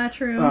 Yeah,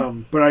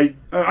 true. But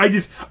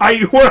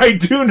what I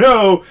do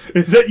know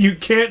is that you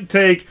can't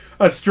take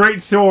a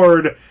straight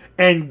sword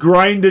and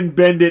grind and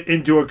bend it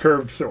into a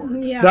curved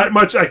sword. Yeah. That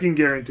much I can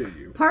guarantee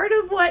you. Part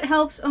of what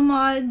helps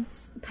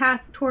Ahmad's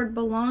path toward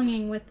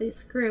belonging with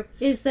this group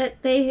is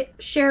that they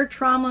share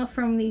trauma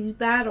from these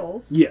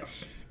battles.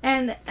 Yes.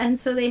 And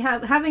so they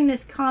having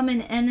this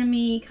common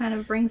enemy kind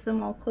of brings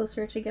them all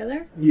closer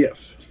together.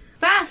 Yes.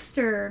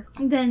 Faster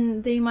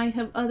than they might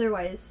have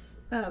otherwise,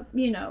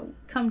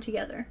 come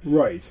together.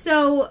 Right.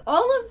 So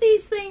all of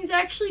these things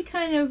actually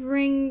kind of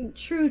ring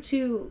true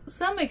to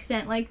some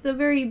extent, like the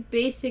very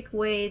basic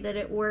way that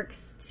it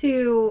works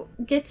to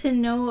get to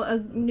know a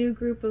new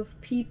group of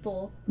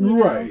people.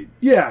 Right.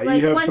 Yeah,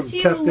 like, you have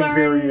some testing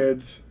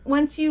periods.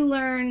 Once you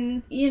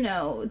learn,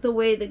 the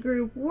way the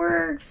group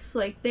works,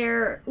 like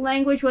their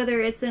language, whether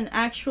it's an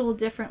actual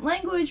different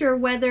language or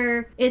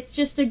whether it's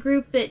just a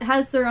group that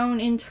has their own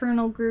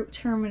internal group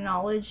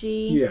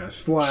terminology. Yeah,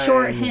 slang,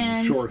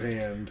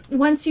 shorthand.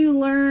 Once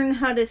you learn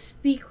how to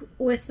speak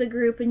with the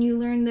group and you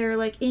learn their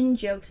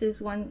in-jokes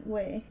is one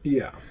way.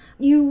 Yeah.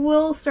 You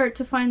will start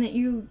to find that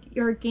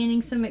you're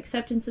gaining some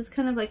acceptance. It's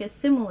kind of like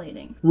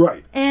assimilating.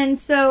 Right. And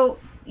so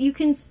you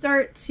can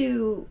start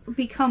to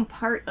become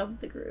part of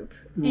the group.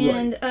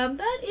 And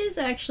that is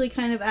actually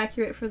kind of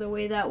accurate for the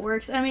way that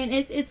works. I mean,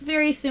 it's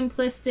very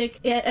simplistic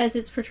as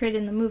it's portrayed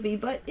in the movie,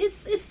 but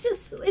it's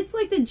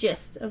like the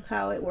gist of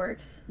how it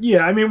works.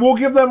 Yeah, I mean, we'll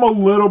give them a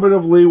little bit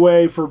of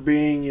leeway for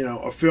being,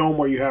 a film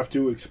where you have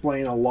to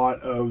explain a lot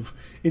of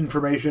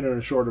information in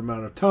a short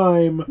amount of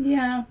time.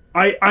 Yeah.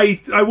 I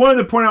wanted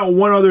to point out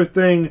one other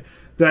thing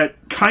that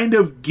kind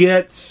of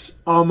gets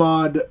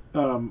Ahmad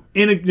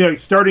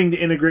starting to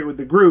integrate with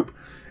the group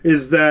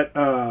is that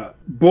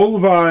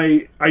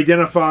Bolvi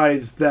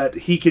identifies that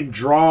he can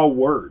draw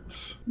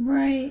words.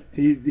 Right.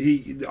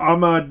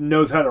 Ahmad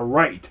knows how to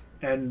write,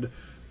 and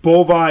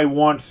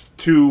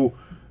Bolvi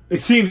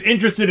seems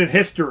interested in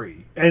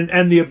history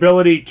and the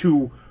ability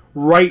to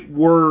write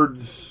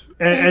words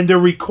and to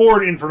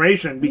record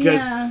information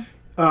because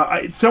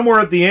somewhere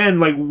at the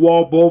end,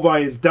 while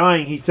Bolvi is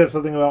dying, he says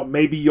something about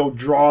maybe you'll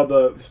draw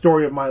the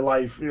story of my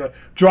life,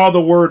 draw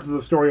the words of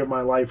the story of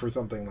my life or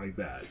something like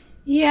that.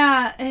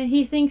 Yeah, and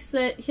he thinks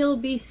that he'll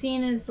be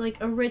seen as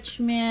a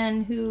rich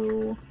man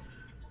who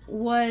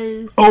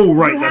was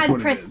who had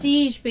that's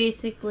prestige,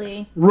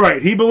 basically.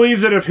 Right. He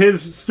believes that if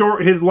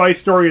his life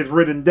story is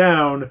written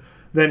down,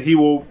 then he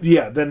will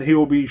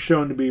be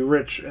shown to be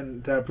rich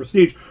and to have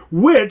prestige,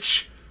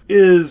 which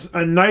is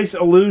a nice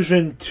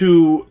allusion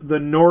to the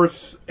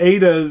Norse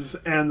Eddas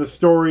and the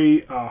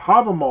story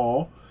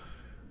Havamal,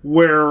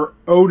 where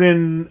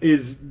Odin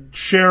is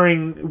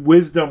sharing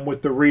wisdom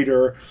with the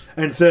reader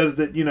and says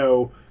that,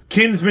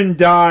 kinsmen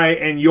die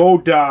and you'll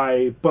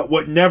die, but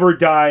what never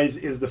dies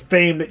is the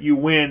fame that you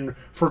win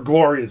for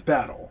glorious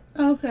battle.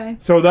 Okay.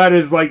 So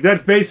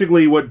that's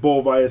basically what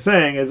Bolvi is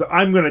saying, is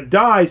I'm going to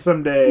die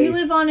someday. You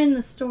live on in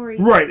the story.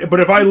 Right, but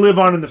if I live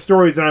on in the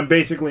stories, then I'm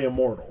basically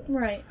immortal.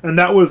 Right. And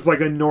that was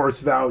a Norse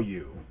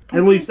value.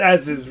 At least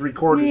as is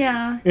recorded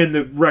in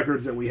the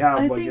records that we have,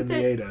 in the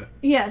Edda.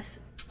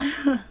 Yes.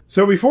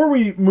 So before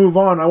we move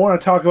on, I want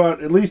to talk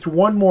about at least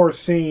one more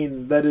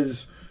scene that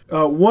is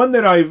one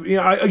that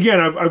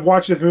I've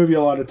watched this movie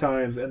a lot of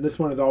times, and this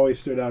one has always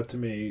stood out to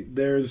me.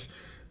 There's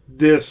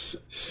this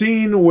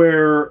scene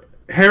where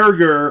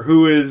Herger,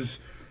 who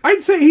is,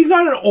 I'd say he's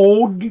not an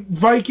old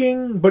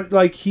Viking, but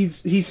he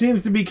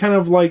seems to be kind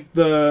of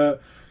the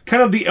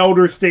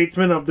elder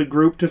statesman of the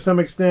group to some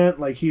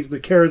extent. He's the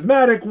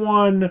charismatic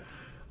one.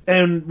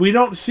 And we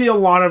don't see a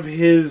lot of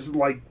his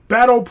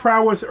battle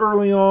prowess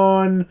early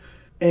on.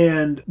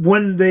 And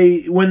when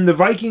the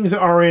Vikings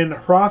are in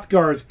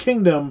Hrothgar's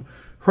kingdom,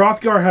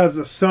 Hrothgar has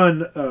a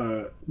son,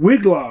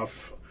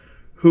 Wiglaf,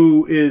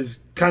 who is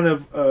kind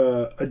of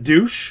a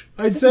douche,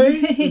 I'd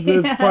say.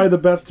 That's probably the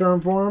best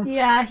term for him.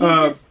 Yeah,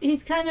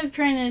 he's kind of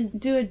trying to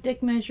do a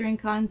dick measuring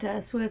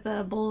contest with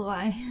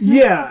Bolvi.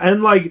 Yeah,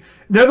 and like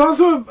there's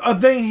also a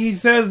thing he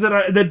says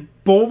that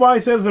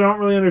Bolvi says that I don't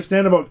really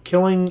understand about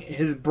killing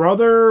his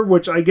brother,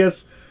 which I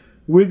guess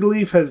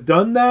Wigleaf has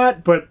done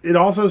that, but it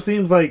also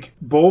seems like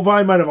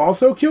Bolvi might have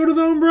also killed his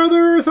own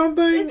brother or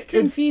something. It's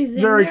confusing.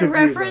 It's very They're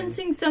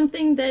confusing. referencing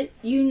something that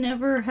you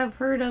never have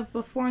heard of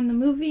before in the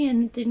movie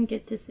and didn't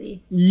get to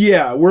see.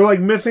 Yeah, we're like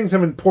missing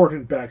some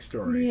important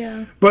backstory.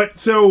 Yeah. But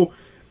so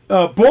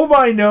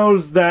Bolvi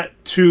knows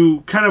that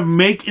to kind of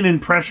make an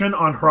impression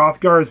on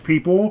Hrothgar's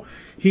people,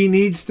 he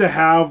needs to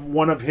have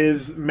one of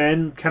his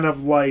men kind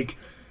of like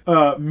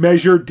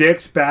measure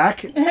dicks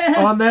back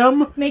on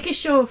them. Make a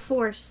show of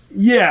force.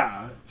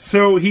 Yeah.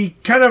 So he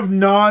kind of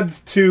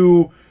nods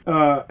to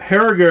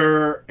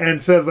Herger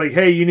and says like,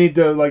 hey, you need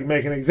to like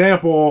make an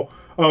example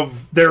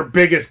of their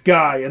biggest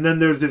guy. And then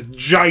there's this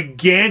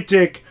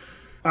gigantic,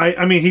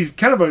 I mean, he's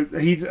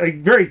a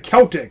very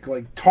Celtic,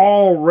 like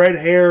tall,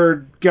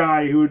 red-haired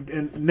guy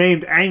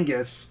named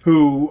Angus,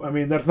 who, I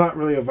mean, that's not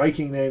really a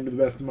Viking name to the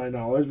best of my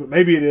knowledge, but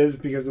maybe it is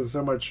because there's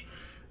so much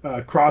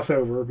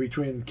crossover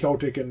between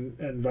Celtic and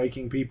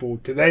Viking people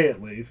today,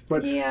 at least.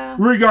 But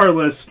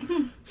regardless,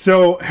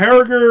 so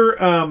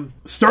Herger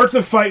starts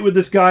a fight with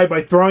this guy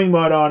by throwing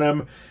mud on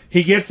him.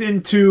 He gets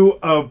into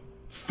a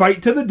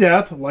fight to the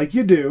death, like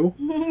you do.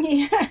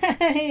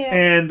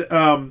 And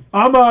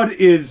Ahmad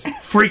is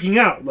freaking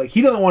out. Like,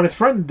 he doesn't want his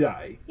friend to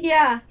die.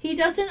 Yeah, he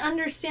doesn't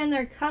understand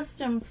their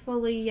customs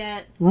fully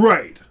yet.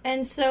 Right.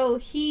 And so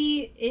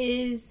he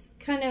is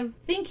kind of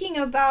thinking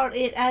about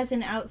it as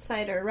an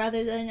outsider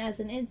rather than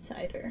as an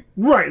insider.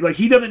 Right, like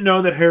he doesn't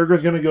know that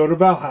Herger's going to go to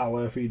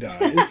Valhalla if he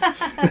dies.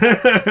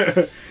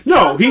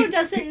 No, he also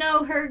doesn't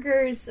know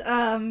Herger's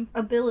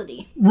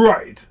ability.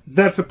 Right,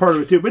 that's a part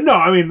of it too. But no,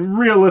 I mean,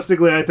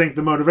 realistically, I think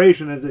the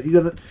motivation is that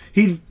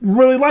he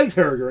really likes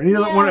Herger, and he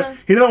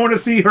doesn't want to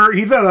see her.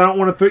 He said, "I don't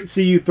want to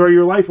see you throw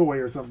your life away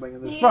or something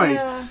in this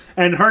fight."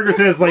 And Herger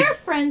says, "Like they're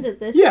friends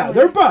at this. Yeah, point.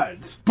 They're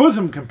buds,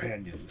 bosom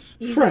companions,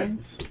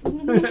 friends."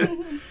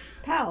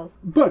 Pals.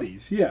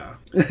 Buddies, yeah.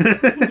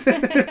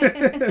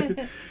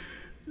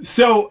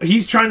 So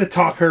he's trying to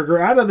talk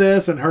Herger out of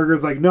this, and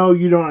Herger's like, no,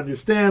 you don't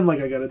understand, like,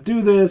 I gotta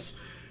do this.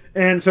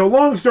 And so,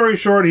 long story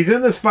short, he's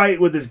in this fight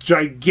with this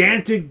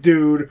gigantic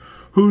dude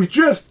who's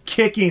just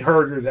kicking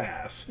Herger's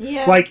ass.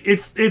 Yeah. Like,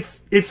 it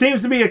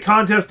seems to be a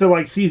contest to,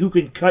 like, see who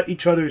can cut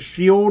each other's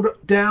shield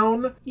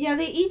down. Yeah,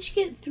 they each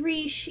get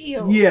 3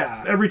 shields.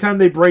 Yeah. Every time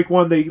they break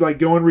one, they, like,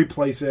 go and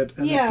replace it.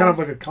 And it's kind of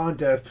like a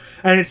contest.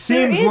 And it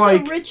seems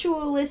like... there is a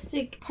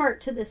ritualistic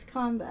part to this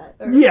combat.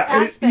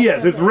 Yes,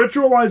 it's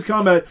ritualized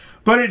combat,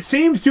 but it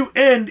seems to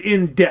end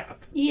in death.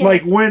 Yes.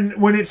 Like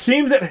when it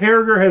seems that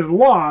Herger has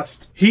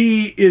lost,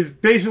 he is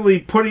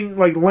basically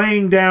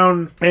laying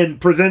down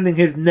and presenting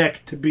his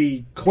neck to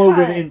be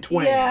cloven in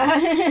twain.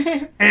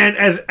 Yeah. And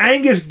as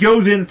Angus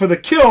goes in for the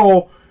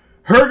kill,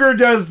 Herger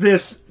does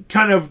this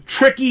kind of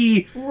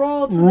tricky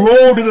roll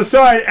to the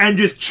side and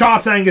just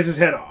chops Angus's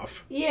head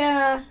off.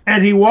 Yeah.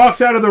 And he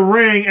walks out of the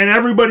ring and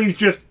everybody's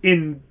just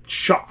in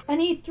shock. And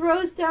he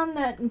throws down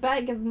that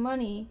bag of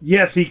money.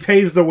 Yes, he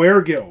pays the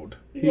Weregild.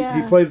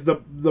 He plays the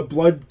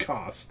blood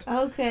cost.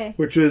 Okay.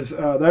 Which is,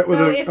 that was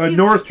a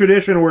Norse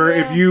tradition where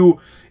if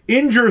you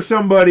injure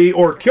somebody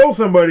or kill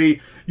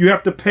somebody, you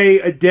have to pay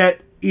a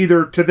debt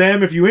either to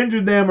them if you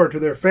injured them or to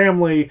their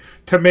family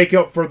to make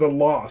up for the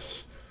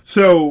loss.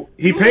 So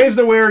he pays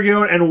the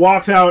Weregild and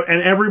walks out, and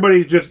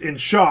everybody's just in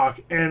shock.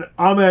 And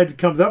Ahmed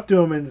comes up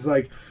to him and is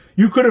like,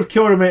 you could have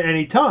killed him at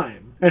any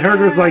time. And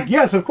Herger's like,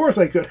 yes, of course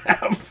I could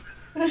have.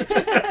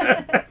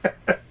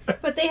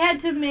 But they had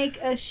to make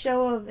a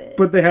show of it.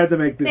 But they had to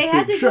make this They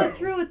had big to show. go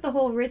through with the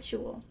whole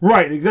ritual.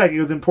 Right, exactly.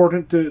 It was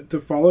important to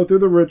follow through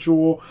the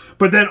ritual,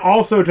 but then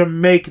also to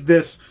make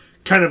this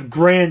kind of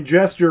grand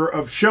gesture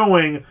of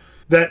showing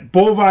that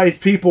Bolvi's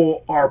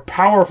people are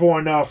powerful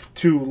enough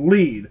to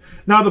lead.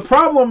 Now, the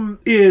problem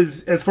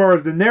is, as far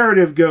as the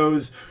narrative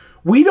goes,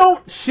 we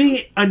don't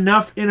see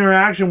enough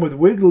interaction with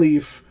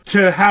Wigleaf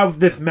to have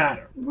this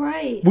matter.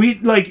 Right.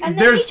 And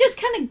then he just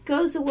kind of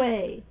goes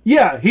away.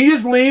 Yeah, he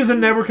just leaves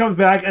and never comes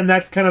back, and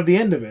that's kind of the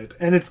end of it.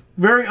 And it's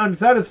very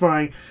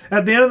unsatisfying.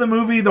 At the end of the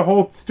movie, the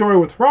whole story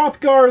with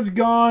Hrothgar is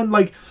gone.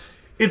 Like,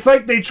 it's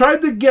like they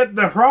tried to get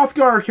the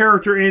Hrothgar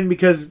character in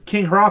because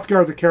King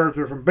Hrothgar is a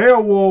character from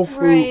Beowulf,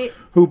 right,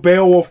 who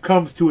Beowulf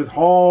comes to his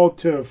hall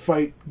to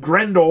fight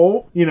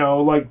Grendel,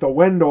 like the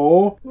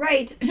Wendell.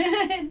 Right.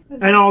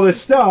 And all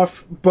this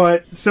stuff.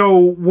 But so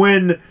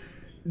when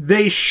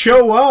they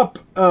show up,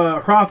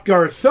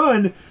 Hrothgar's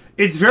son,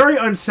 it's very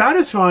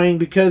unsatisfying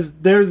because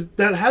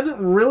that hasn't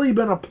really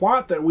been a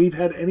plot that we've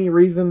had any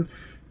reason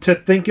to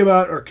think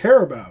about or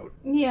care about.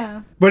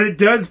 Yeah. But it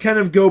does kind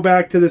of go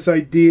back to this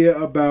idea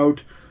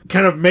about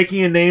kind of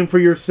making a name for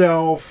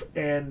yourself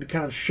and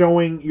kind of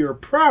showing your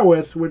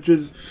prowess, which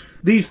is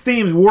these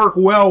themes work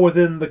well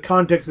within the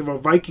context of a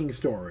Viking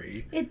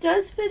story. It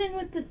does fit in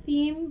with the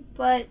theme,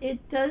 but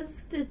it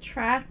does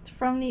detract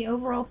from the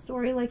overall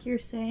story, like you're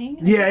saying.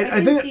 Yeah,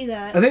 I can see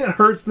that. I think it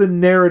hurts the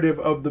narrative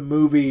of the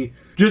movie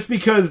just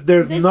because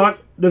there's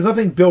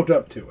nothing built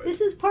up to it.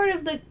 This is part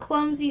of the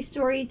clumsy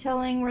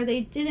storytelling where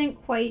they didn't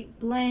quite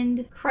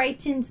blend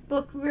Crichton's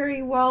book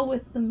very well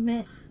with the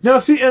myth. Now,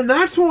 see, and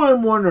that's what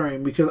I'm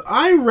wondering, because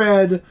I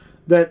read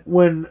that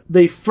when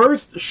they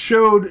first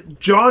showed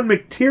John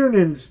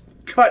McTiernan's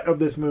cut of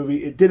this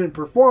movie, it didn't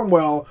perform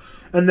well,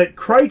 and that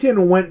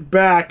Crichton went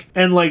back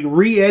and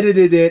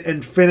re-edited it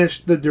and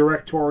finished the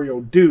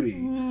directorial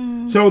duty.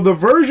 So the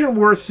version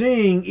we're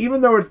seeing,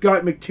 even though it's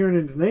got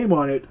McTiernan's name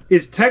on it,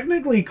 is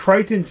technically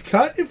Crichton's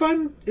cut, if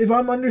I'm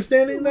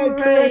understanding that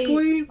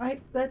correctly.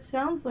 That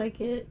sounds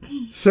like it.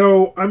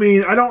 So, I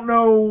mean, I don't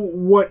know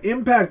what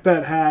impact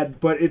that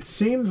had, but it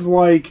seems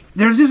like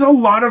there's just a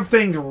lot of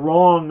things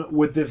wrong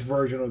with this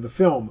version of the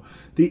film.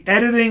 The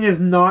editing is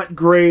not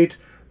great.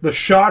 The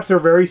shots are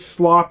very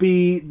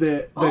sloppy.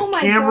 The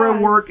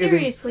camera work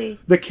seriously.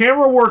 The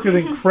camera work is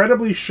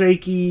incredibly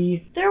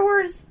shaky. There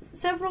were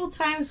several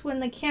times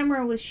when the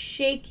camera was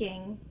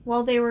shaking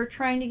while they were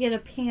trying to get a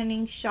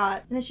panning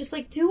shot, and it's just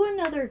like, do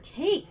another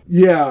take.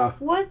 Yeah.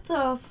 What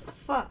the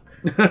fuck?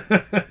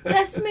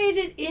 This made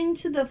it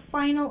into the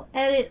final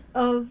edit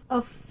of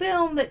a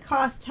film that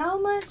cost how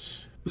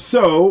much?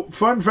 So,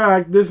 fun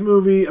fact, this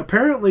movie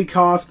apparently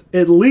cost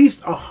at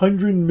least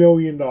 $100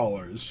 million,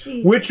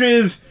 which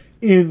is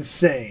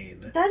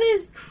insane. That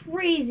is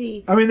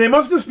crazy. I mean, they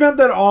must have spent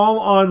that all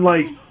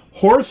on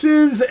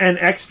horses and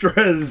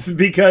extras,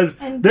 because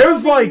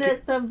there's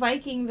the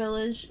Viking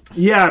village.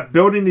 Yeah,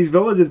 building these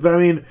villages, but I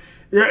mean,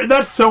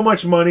 that's so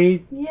much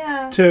money.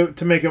 Yeah. To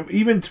make them,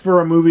 even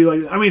for a movie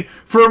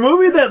for a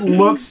movie that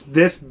looks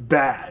this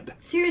bad.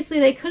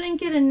 Seriously, they couldn't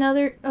get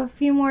a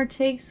few more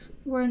takes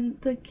when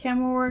the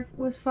camera work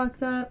was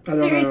fucked up.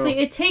 Seriously,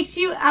 it takes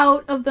you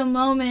out of the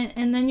moment,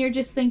 and then you're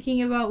just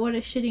thinking about what a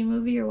shitty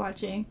movie you're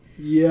watching.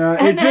 Yeah,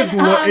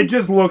 it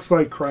just looks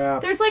like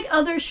crap. There's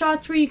other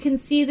shots where you can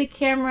see the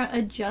camera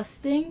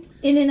adjusting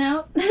in and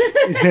out. You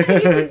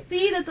can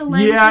see that the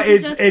lens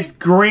is adjusting. It's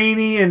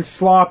grainy and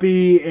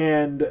sloppy,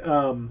 and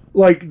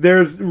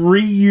there's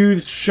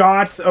reused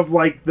shots of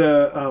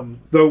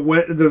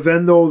the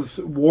Vendel's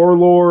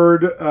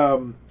warlord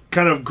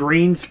kind of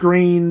green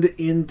screened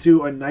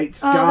into a night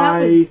sky. Oh,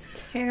 that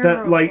was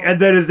terrible.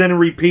 That is then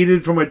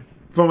repeated from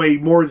a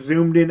more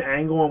zoomed in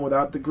angle and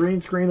without the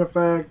green screen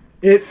effect.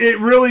 It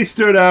really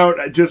stood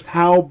out just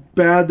how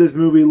bad this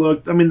movie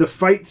looked. I mean, the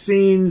fight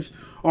scenes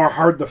are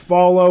hard to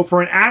follow.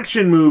 For an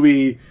action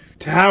movie,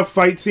 to have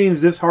fight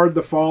scenes this hard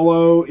to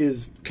follow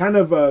is kind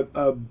of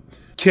a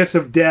kiss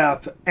of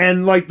death.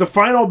 And the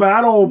final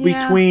battle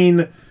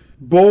between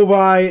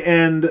Bolvi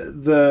and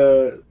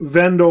the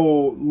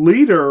Vendel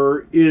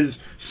leader is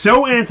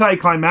so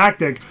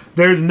anticlimactic.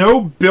 There's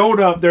no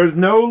build-up. There's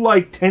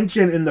no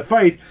tension in the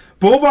fight.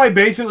 Bolvi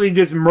basically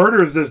just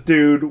murders this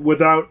dude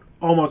without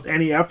almost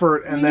any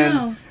effort, and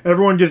then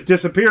everyone just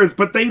disappears.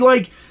 But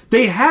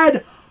they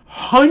had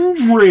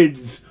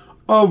hundreds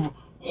of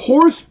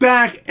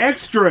horseback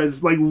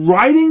extras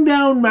riding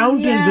down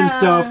mountains and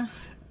stuff,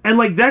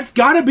 and that's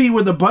gotta be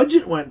where the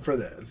budget went for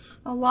this.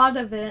 A lot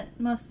of it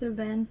must have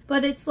been.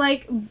 But it's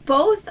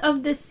both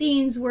of the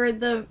scenes where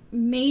the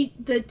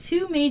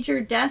two major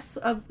deaths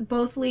of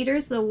both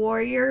leaders, the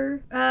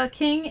warrior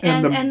king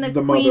and the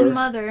queen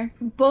mother,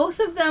 both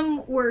of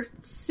them were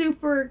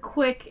super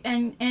quick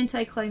and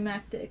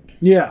anticlimactic.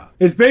 Yeah.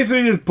 It's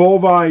basically just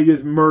Bolvi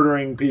just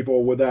murdering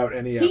people without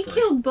any effort. He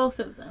killed both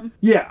of them.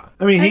 Yeah.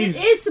 I mean, it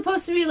is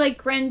supposed to be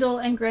Grendel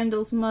and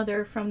Grendel's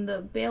mother from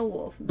the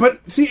Beowulf.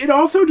 But see, it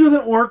also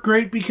doesn't work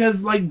great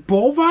because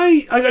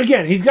Bolvi,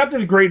 again, he's got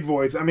this great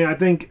voice. I mean, I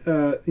think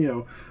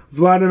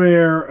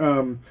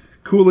Vladimir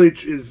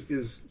Kulich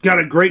is got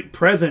a great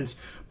presence,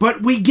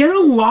 but we get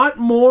a lot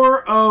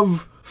more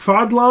of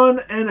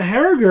Fadlan and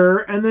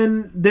Herger, and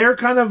then they're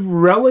kind of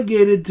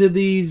relegated to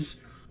these.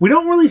 We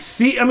don't really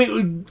see. I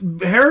mean,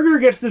 Herger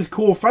gets this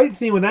cool fight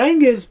scene with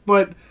Angus,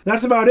 but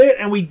that's about it,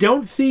 and we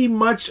don't see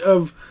much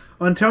of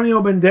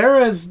Antonio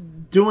Banderas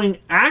doing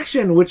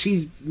action, which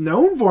he's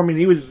known for. I mean,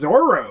 he was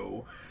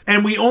Zorro,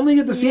 and we only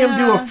get to see him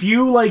do a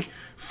few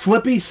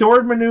flippy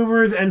sword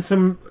maneuvers and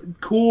some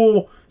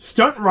cool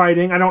stunt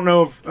riding. I don't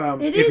know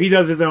if he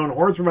does his own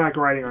horseback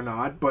riding or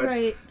not,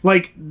 but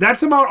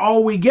that's about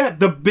all we get.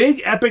 The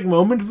big epic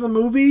moments of the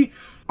movie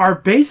are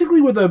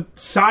basically with a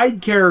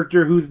side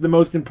character who's the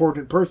most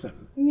important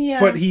person. Yeah.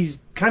 But he's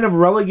kind of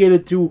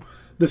relegated to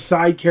the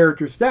side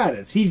character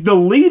status. He's the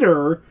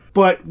leader,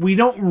 but we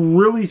don't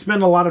really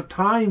spend a lot of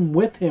time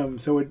with him,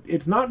 so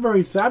it's not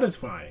very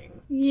satisfying.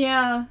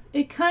 Yeah,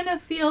 it kind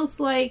of feels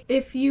like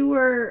if you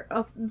were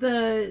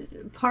the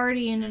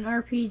party in an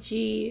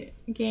RPG,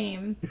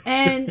 game,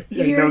 and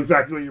Yeah, you know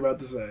exactly what you're about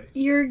to say.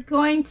 you're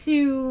going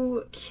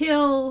to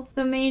kill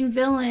the main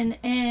villain,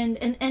 and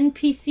an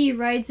NPC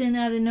rides in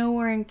out of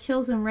nowhere and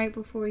kills him right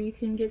before you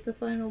can get the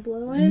final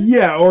blow in.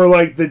 Yeah, or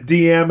like the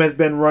DM has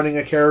been running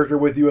a character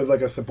with you as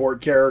like a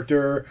support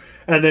character,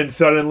 and then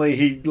suddenly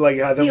he like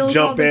has him Steals all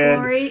jump the in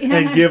glory.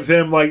 and gives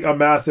him like a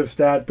massive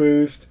stat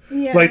boost.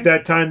 Yeah. Like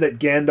that time that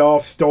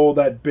Gandalf stole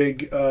that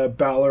big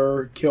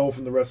Balor kill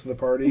from the rest of the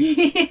party.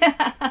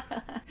 Yeah,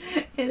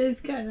 it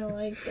is kind of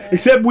like that.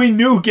 Except we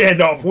knew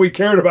Gandalf. We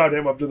cared about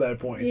him up to that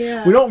point.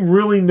 Yeah. We don't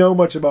really know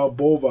much about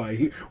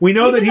Bolvi. We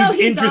know Even that though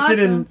he's interested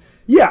in... awesome.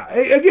 Yeah,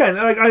 again,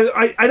 like,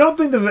 I don't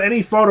think this is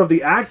any fault of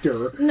the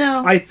actor.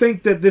 No. I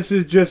think that this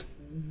is just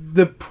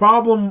the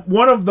problem,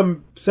 one of the,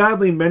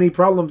 sadly, many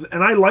problems,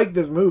 and I like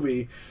this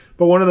movie,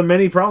 but one of the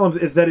many problems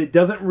is that it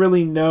doesn't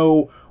really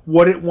know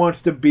what it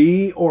wants to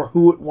be or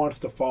who it wants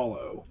to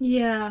follow.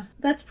 Yeah,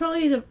 that's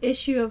probably the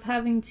issue of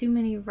having too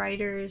many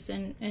writers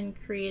and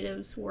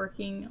creatives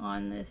working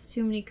on this.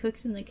 Too many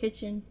cooks in the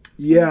kitchen.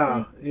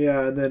 Yeah,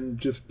 and then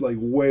just like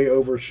way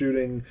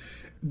overshooting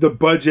the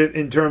budget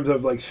in terms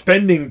of like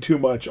spending too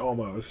much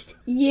almost.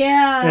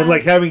 Yeah. And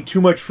like having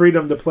too much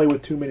freedom to play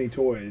with too many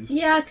toys.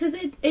 Yeah, because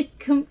it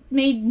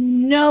made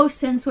no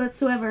sense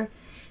whatsoever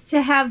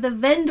to have the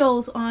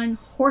Vendels on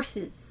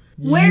horses.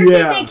 Where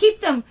Yeah. did they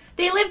keep them?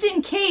 They lived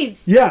in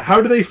caves. Yeah,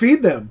 how do they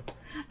feed them?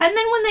 And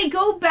then when they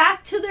go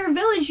back to their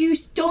village, you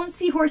don't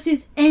see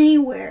horses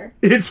anywhere.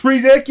 It's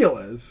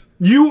ridiculous.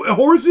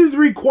 Horses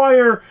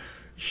require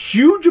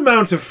huge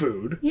amounts of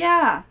food.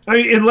 Yeah. I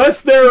mean,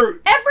 unless they're...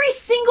 Every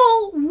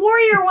single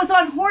warrior was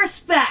on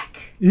horseback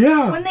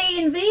Yeah. when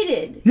they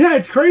invaded. Yeah,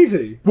 it's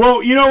crazy.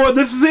 Well, you know what?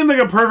 This seems like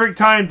a perfect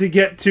time to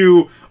get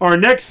to our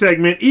next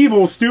segment,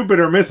 Evil, Stupid,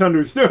 or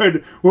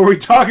Misunderstood, where we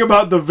talk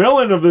about the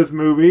villain of this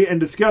movie and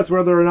discuss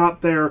whether or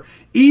not they're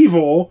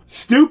evil,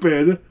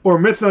 stupid, or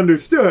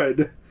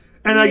misunderstood.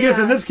 And I guess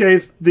in this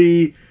case,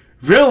 the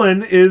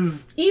villain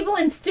is Evil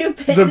and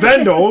stupid. the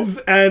Vendels,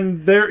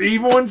 and they're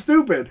evil and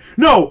stupid.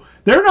 No,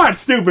 they're not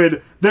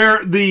stupid.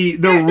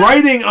 The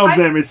writing of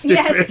them is stupid.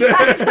 Yes,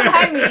 that's what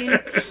I mean.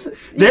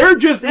 They're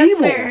just That's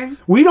evil. fair.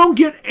 We don't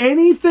get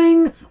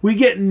anything. We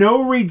get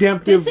no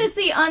redemptive. This is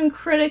the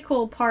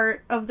uncritical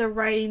part of the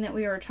writing that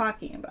we were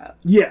talking about.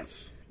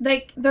 Yes.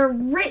 Like, they're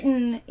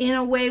written in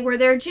a way where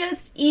they're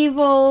just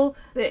evil.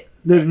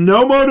 There's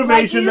no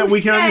motivation like that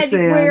we can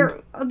understand.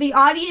 Where the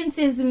audience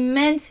is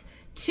meant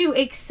to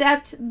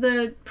accept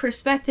the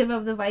perspective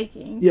of the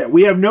Vikings. Yeah,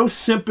 we have no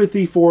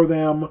sympathy for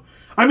them.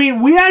 I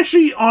mean, we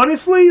actually,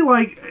 honestly,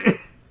 like,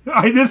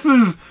 this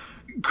is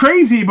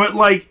crazy, but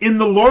like in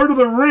The Lord of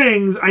the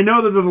Rings, I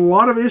know that there's a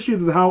lot of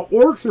issues with how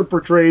orcs are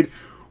portrayed.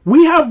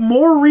 We have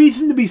more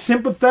reason to be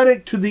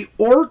sympathetic to the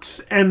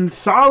orcs and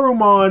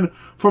Saruman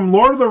from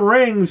Lord of the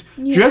Rings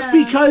just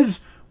because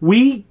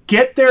we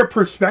get their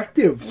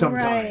perspective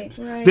sometimes.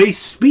 Right. They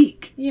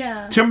speak.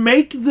 Yeah. To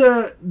make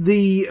the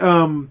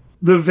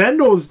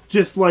Vendels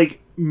just like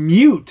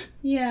mute.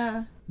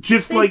 Yeah.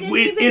 Just They like didn't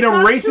it even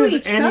talk erases to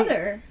each any.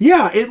 other.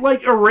 Yeah, it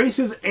like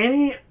erases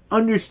any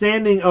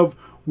understanding of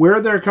where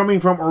they're coming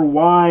from or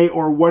why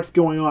or what's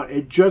going on.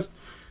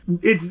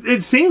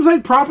 It seems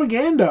like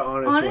propaganda,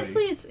 honestly.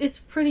 Honestly, it's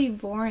pretty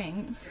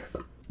boring.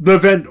 The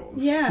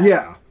Vendels. Yeah.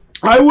 Yeah.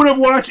 I would have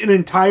watched an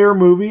entire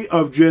movie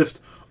of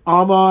just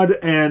Ahmad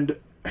and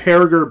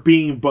Harriger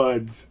being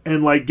buds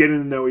and like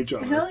getting to know each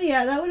other. Hell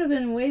yeah, that would have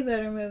been a way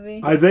better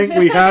movie. I think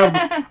we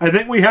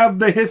have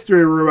the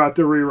history we're about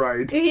to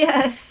rewrite.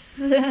 Yes.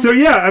 So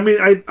yeah, I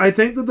mean I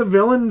think that the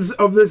villains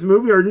of this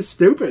movie are just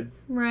stupid.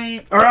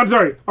 Right. Or I'm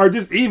sorry, are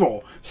just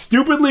evil.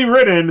 Stupidly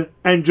written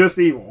and just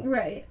evil.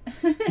 Right.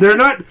 They're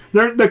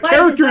the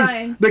characters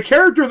design. the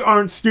characters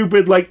aren't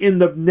stupid like in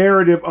the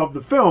narrative of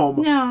the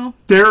film. No.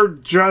 They're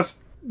just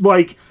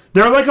like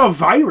they're like a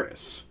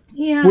virus.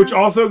 Yeah. Which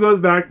also goes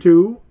back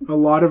to a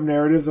lot of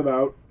narratives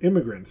about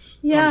immigrants.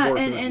 Yeah,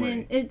 unfortunately.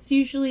 and it's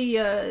usually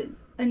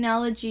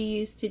analogy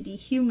used to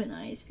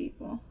dehumanize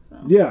people. So.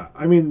 Yeah,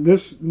 I mean,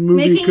 this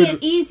movie Making it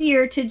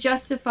easier to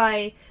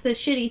justify the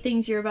shitty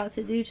things you're about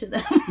to do to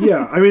them.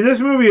 Yeah, I mean, this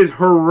movie is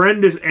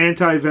horrendous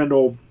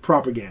anti-Vendel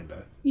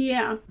propaganda.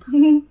 Yeah,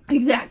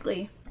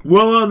 exactly.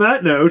 Well, on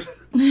that note,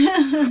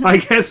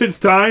 I guess it's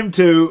time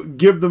to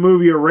give the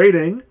movie a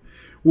rating.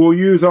 We'll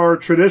use our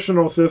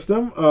traditional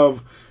system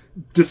of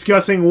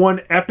discussing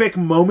one epic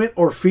moment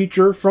or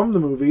feature from the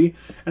movie,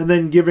 and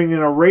then giving it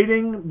a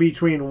rating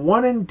between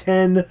 1 and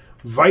 10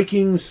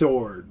 Viking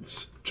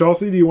swords.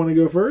 Chelsea, do you want to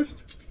go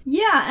first?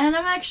 Yeah, and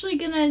I'm actually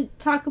going to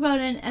talk about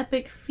an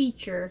epic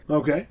feature.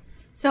 Okay.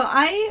 So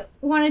I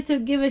wanted to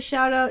give a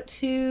shout out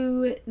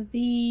to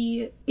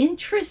the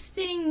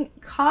interesting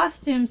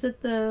costumes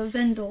that the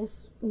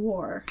Vendels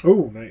wore.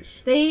 Oh,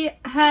 nice. They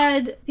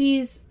had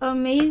these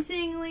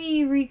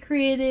amazingly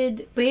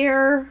recreated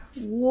bear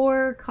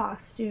war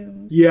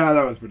costumes. Yeah,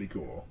 that was pretty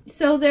cool.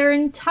 So their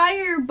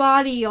entire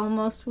body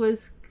almost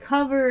was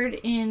covered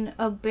in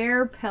a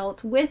bear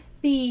pelt with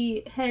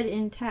the head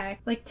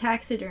intact, like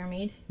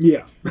taxidermied.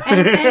 Yeah.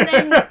 And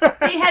then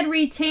they had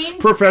retained...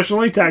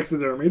 Professionally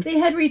taxidermied. They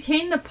had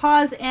retained the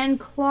paws and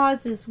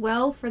claws as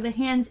well for the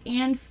hands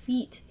and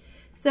feet.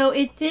 So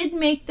it did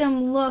make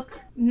them look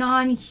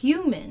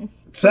non-human.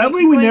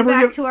 Sadly, we never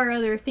back get... to our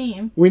other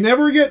theme. We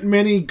never get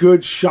many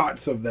good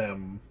shots of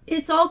them.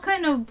 It's all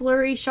kind of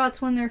blurry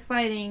shots when they're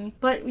fighting,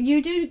 but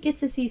you do get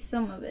to see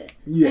some of it.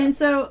 Yeah. And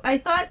so I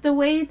thought the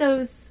way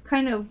those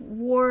kind of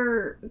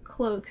war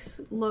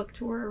cloaks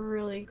looked were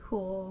really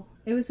cool.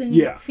 It was a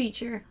neat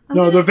feature.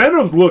 The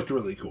Venoms looked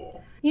really cool.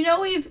 You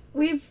know,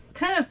 we've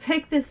kind of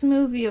picked this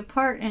movie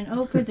apart and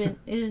opened it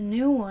in a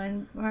new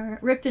one, or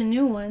ripped a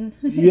new one.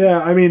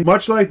 Yeah, I mean,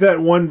 much like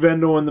that one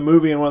Vendel in the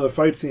movie in one of the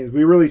fight scenes,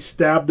 we really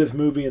stabbed this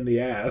movie in the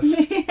ass.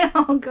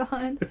 Oh,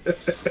 God.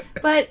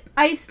 But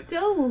I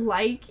still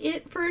like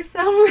it for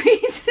some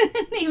reason,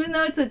 even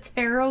though it's a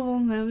terrible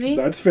movie.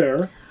 That's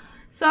fair.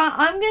 So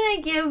I'm going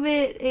to give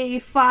it a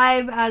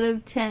 5 out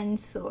of 10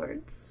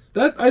 swords.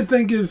 That, I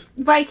think, is...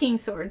 Viking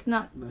swords,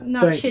 not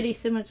shitty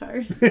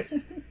scimitars.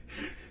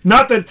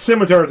 Not that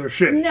scimitars are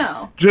shit.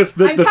 No. Just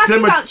that I'm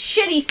talking about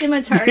shitty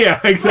scimitars. Yeah,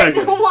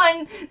 exactly. Like the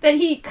one that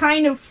he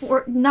kind of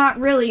not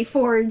really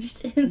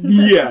forged.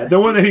 Yeah, the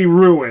one that he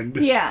ruined.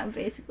 Yeah,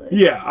 basically.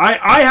 Yeah,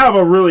 I have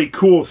a really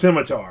cool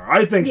scimitar.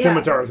 I think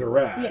scimitars are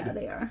rad. Yeah,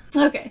 they are.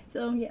 Okay,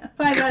 so yeah,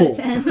 5 out of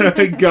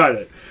 10. Got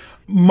it.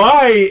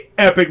 My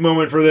epic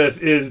moment for this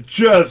is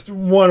just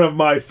one of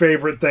my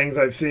favorite things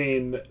I've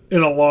seen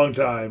in a long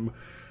time.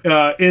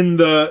 In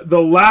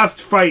the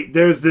last fight,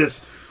 there's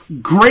this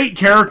great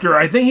character.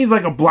 I think he's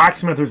like a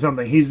blacksmith or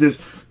something. He's this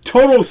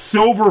total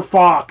silver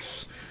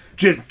fox,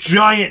 just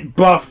giant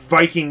buff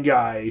Viking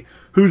guy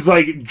who's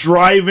like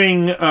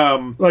driving,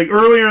 like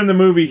earlier in the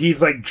movie,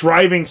 he's like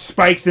driving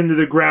spikes into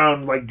the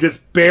ground, like just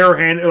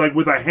barehanded, like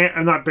with a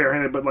hand, not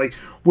barehanded, but like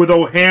with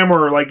a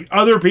hammer. Like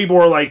other people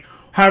are like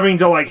having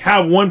to like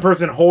have one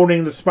person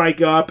holding the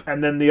spike up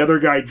and then the other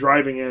guy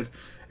driving it.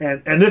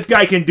 And this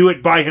guy can do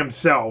it by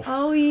himself.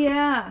 Oh,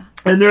 yeah.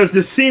 And there's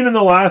this scene in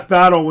the last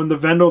battle when the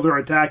Vendels are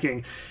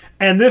attacking.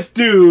 And this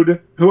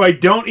dude, who I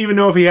don't even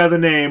know if he has a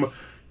name,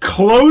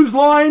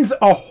 clotheslines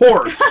a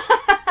horse.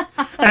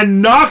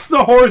 And knocks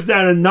the horse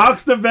down and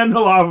knocks the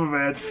Vendel off of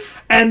it.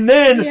 And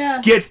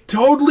then gets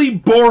totally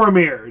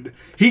Boromired.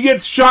 He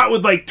gets shot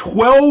with like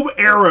 12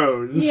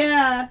 arrows.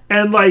 Yeah.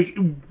 And like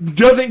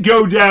doesn't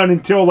go down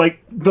until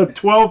like the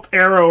 12th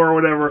arrow or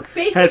whatever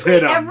has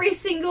hit him. Every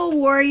single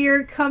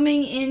warrior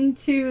coming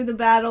into the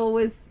battle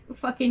was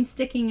fucking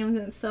sticking him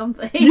in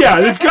something.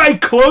 Yeah, this guy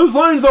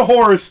clotheslines a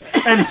horse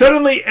and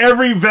suddenly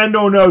every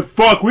Vendel knows,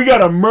 fuck, we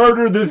gotta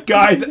murder this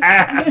guy's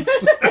ass.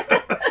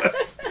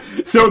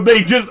 So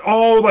they just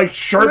all like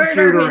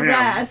sharpshooter him.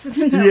 Ass.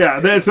 No.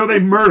 Yeah, so they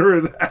murder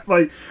his ass.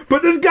 Like,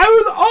 but this guy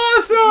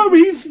was awesome.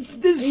 He's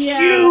this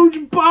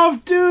huge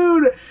buff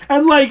dude,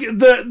 and like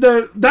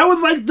that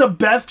was like the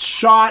best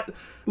shot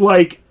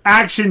like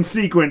action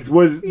sequence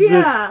was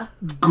this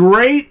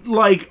great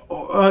like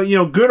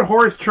good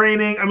horse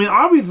training. I mean,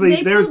 obviously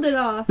they pulled it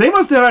off. They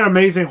must have had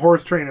amazing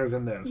horse trainers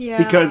in this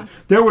because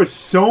there were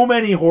so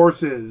many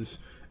horses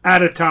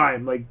at a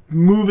time, like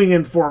moving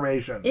in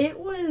formation. It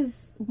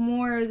was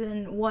more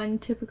than one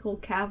typical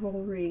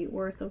cavalry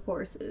worth of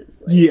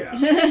horses. Like.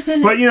 Yeah.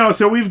 But,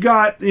 so we've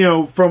got,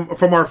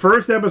 from our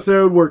first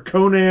episode where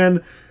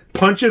Conan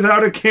punches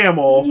out a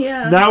camel.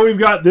 Yeah. Now we've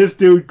got this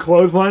dude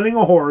clotheslining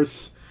a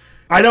horse.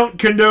 I don't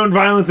condone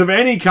violence of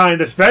any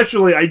kind,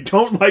 especially I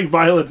don't like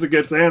violence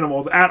against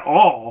animals at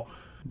all.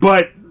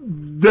 But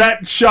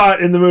that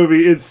shot in the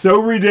movie is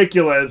so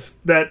ridiculous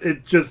that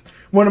it's just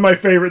one of my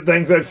favorite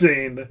things I've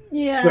seen.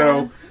 Yeah.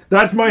 So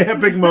that's my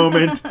epic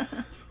moment.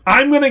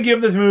 I'm going to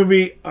give this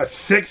movie a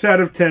 6 out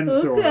of 10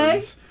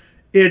 swords.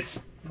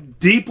 It's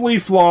deeply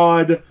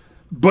flawed,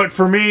 but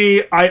for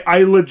me,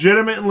 I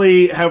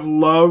legitimately have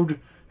loved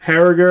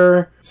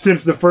Haeregr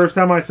since the first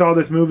time I saw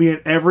this movie,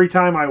 and every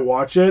time I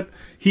watch it,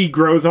 he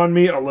grows on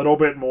me a little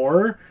bit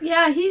more.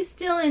 Yeah, he's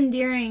still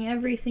endearing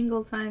every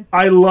single time.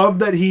 I love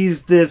that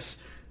he's this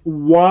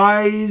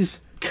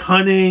wise,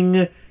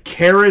 cunning,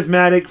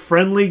 charismatic,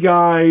 friendly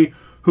guy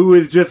who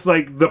is just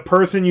like the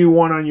person you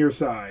want on your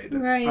side.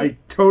 Right. I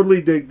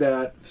totally dig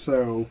that.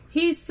 So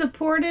he's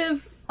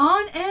supportive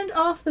on and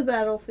off the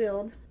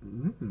battlefield.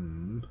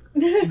 Mm-hmm.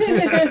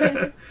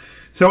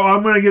 So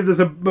I'm going to give this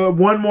a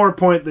one more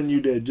point than you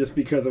did, just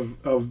because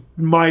of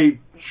my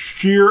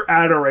sheer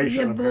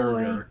adoration of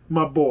Haeregr.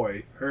 My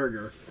boy,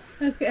 Haeregr.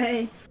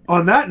 Okay.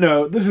 On that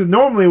note, this is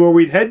normally where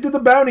we'd head to the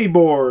bounty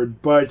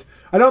board, but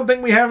I don't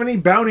think we have any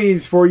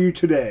bounties for you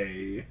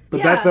today.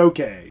 But that's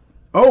okay.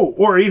 Oh,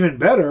 or even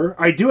better,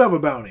 I do have a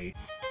bounty.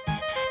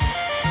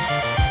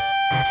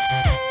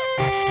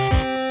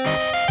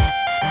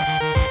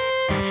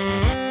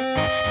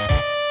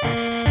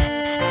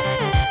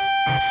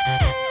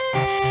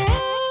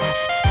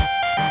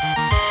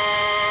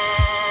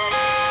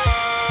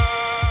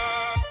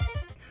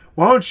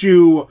 Why don't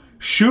you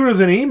shoot us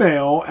an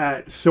email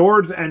at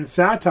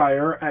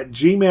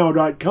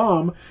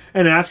swordsandsatire@gmail.com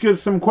and ask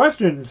us some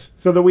questions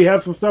so that we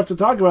have some stuff to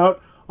talk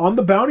about on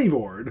the bounty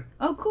board.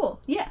 Oh, cool.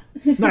 Yeah.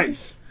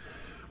 Nice.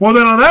 Well,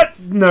 then on that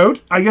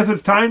note, I guess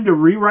it's time to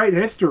rewrite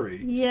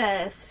history.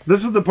 Yes.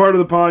 This is the part of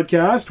the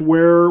podcast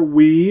where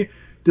we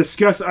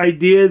discuss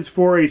ideas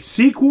for a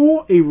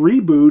sequel, a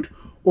reboot,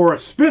 or a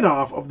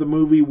spin-off of the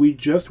movie we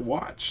just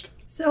watched.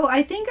 So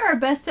I think our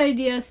best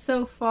idea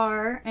so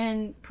far,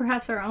 and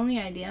perhaps our only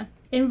idea,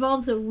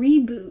 involves a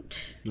reboot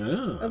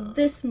of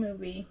this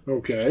movie.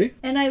 Okay.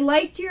 And I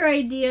liked your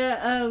idea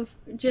of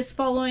just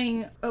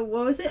following,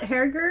 what was it,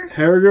 Herger?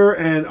 Herger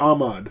and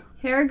Ahmad.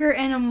 Herger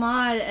and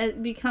Ahmad as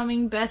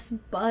becoming best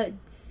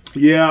buds.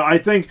 Yeah, I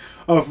think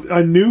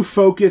a new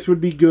focus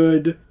would be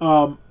good.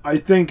 I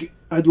think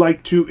I'd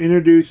like to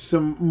introduce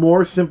some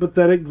more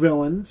sympathetic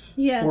villains.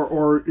 Yes.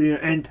 Or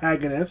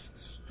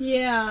antagonists.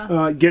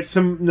 Yeah. Get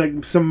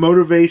some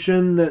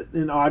motivation that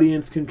an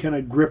audience can kind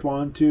of grip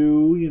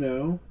onto, you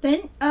know.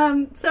 Then,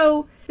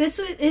 so this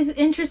is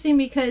interesting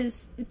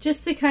because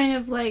just to kind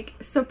of like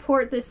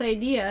support this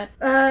idea,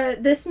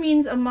 this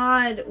means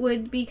Ahmad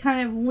would be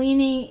kind of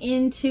leaning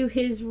into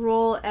his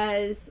role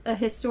as a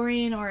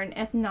historian or an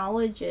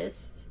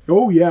ethnologist.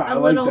 Oh yeah, I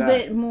like that. A little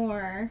bit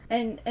more,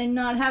 and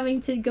not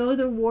having to go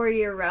the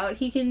warrior route.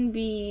 He can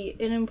be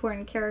an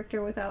important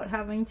character without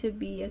having to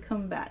be a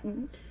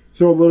combatant.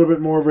 So a little bit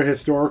more of a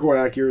historical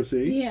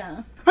accuracy.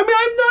 Yeah. I mean,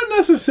 I'm not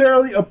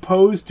necessarily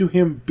opposed to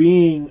him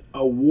being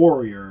a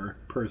warrior,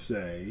 per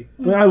se.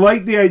 I mean, I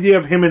like the idea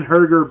of him and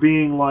Herger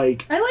being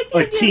like I like the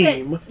a idea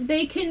team. that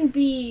they can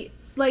be,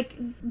 like,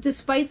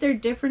 despite their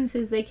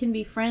differences, they can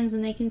be friends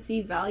and they can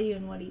see value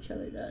in what each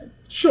other does.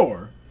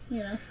 Sure.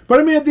 Yeah. But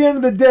I mean, at the end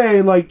of the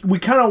day, like, we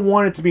kind of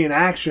want it to be an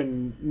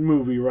action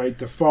movie, right?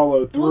 To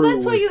follow through. Well,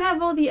 that's why you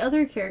have all the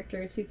other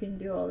characters who can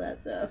do all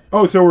that stuff.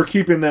 Oh, so we're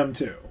keeping them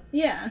too.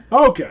 Yeah.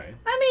 Okay.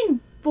 I mean,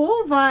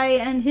 Bolvi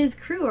and his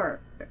crew are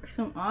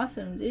some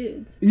awesome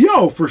dudes.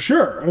 Yo, for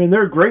sure. I mean,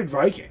 they're great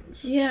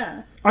Vikings.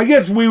 Yeah. I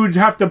guess we would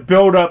have to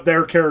build up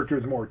their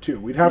characters more, too.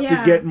 We'd have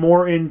to get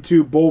more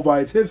into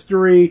Bolvi's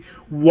history,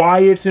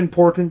 why it's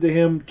important to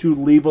him to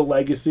leave a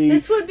legacy.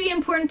 This would be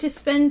important to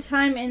spend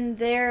time in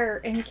their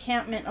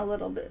encampment a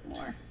little bit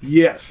more.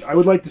 Yes, I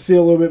would like to see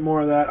a little bit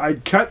more of that.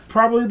 I'd cut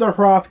probably the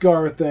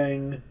Hrothgar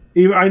thing.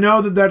 I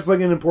know that that's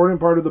like an important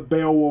part of the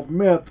Beowulf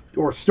myth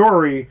or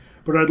story,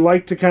 but I'd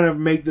like to kind of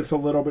make this a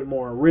little bit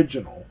more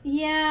original.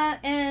 Yeah,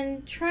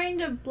 and trying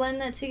to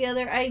blend that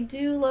together. I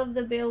do love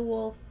the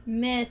Beowulf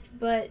myth,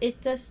 but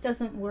it just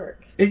doesn't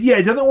work.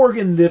 It doesn't work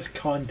in this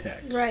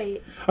context.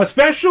 Right.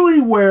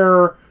 Especially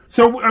where...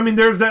 So, I mean,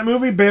 there's that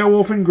movie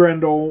Beowulf and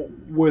Grendel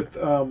with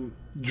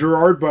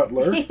Gerard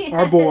Butler, Yes.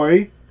 our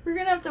boy. We're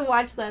going to have to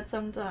watch that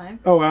sometime.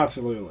 Oh,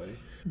 absolutely.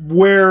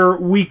 Where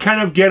we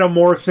kind of get a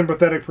more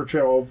sympathetic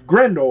portrayal of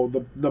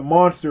Grendel, the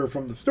monster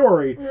from the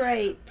story.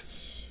 Right.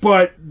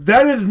 But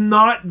that is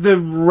not the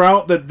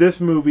route that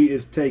this movie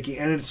is taking,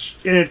 and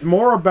it's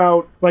more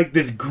about like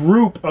this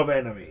group of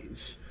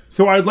enemies.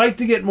 So I'd like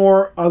to get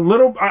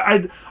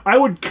I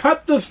would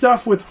cut the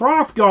stuff with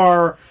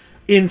Hrothgar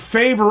in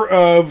favor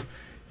of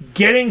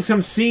getting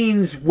some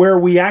scenes where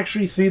we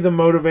actually see the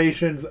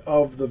motivations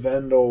of the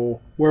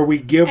Vendel, where we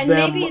give them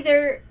and maybe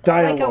they're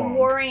dialogue. like a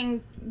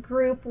warring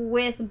group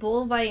with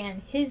Bolvi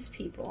and his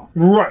people.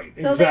 Right.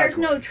 So there's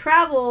no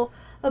travel.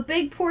 A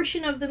big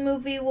portion of the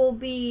movie will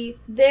be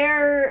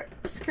their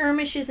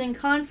skirmishes and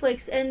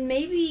conflicts, and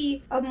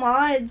maybe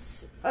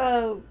Ahmad's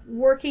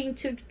working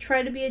to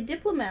try to be a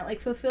diplomat, like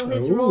fulfill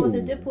his role as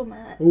a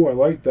diplomat. Oh, I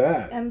like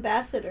that.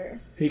 Ambassador.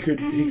 He could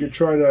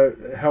try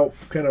to help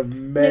kind of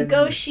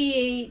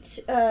negotiate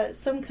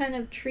some kind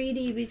of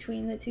treaty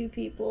between the two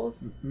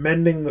peoples.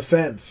 Mending the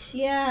fence.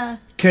 Yeah.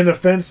 Can a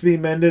fence be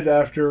mended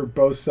after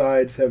both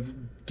sides have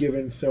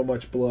given so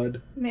much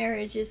blood?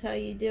 Marriage is how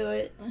you do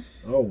it.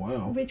 Oh,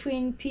 wow.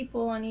 Between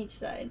people on each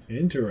side.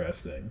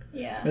 Interesting.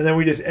 Yeah. And then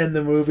we just end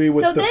the movie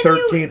with the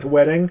 13th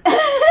wedding.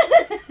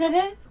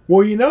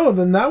 Well,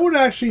 then that would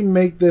actually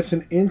make this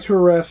an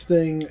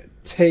interesting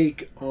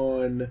take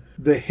on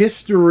the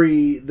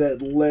history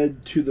that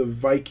led to the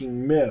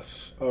Viking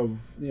myths of,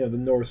 the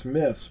Norse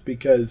myths,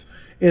 because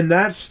in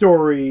that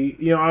story,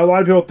 a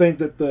lot of people think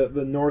that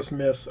the Norse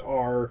myths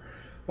are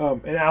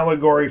an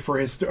allegory for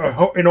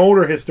an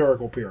older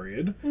historical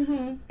period.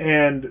 Mm-hmm.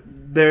 And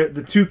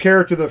the two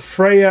characters, the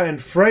Freya and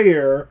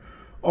Freyr,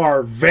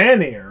 are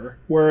Vanir,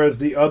 whereas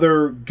the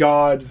other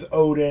gods,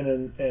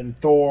 Odin and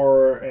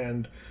Thor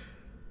and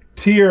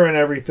Tyr and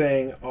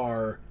everything,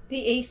 are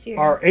the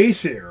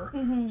Aesir.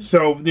 Mm-hmm.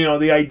 So,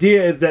 the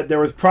idea is that there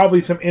was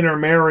probably some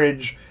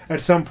intermarriage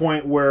at some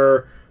point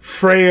where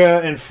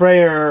Freya and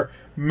Freyr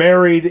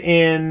married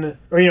in,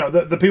 or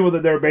the people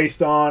that they're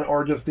based on,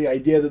 or just the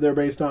idea that they're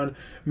based on,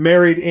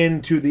 married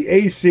into the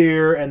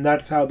Aesir, and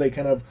that's how they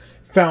kind of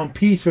found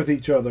peace with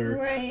each other.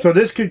 Right. So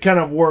this could kind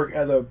of work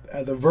as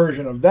a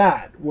version of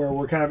that, where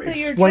we're kind of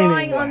explaining So you're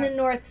drawing that. on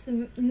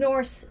the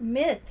Norse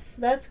myths.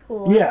 That's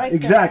cool. Yeah, I like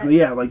exactly.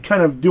 that. Yeah, like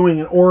kind of doing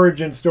an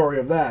origin story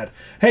of that.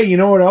 Hey, you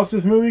know what else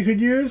this movie could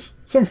use?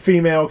 Some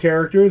female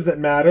characters that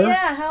matter.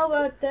 Yeah, how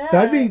about that?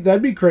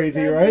 That'd be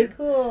crazy, That'd right? be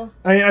cool.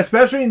 I mean,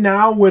 especially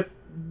now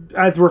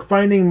as we're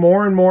finding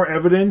more and more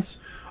evidence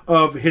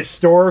of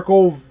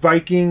historical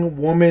Viking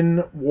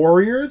woman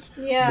warriors,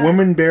 Yeah.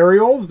 women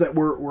burials that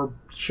we're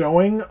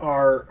showing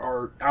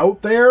are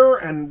out there,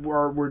 and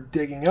we're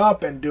digging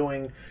up and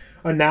doing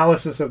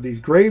analysis of these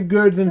grave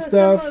goods and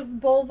stuff. Some of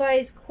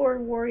Bolvai's core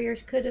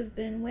warriors could have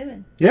been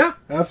women. Yeah,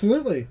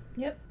 absolutely.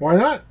 Yep. Why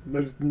not?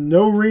 There's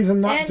no reason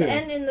not to.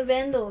 And in the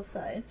Vandal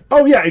side.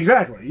 Oh yeah,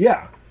 exactly.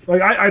 Yeah,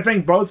 like I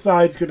think both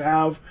sides could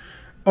have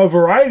a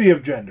variety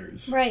of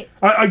genders. Right.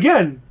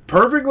 Again,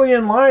 perfectly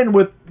in line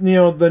with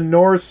the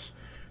Norse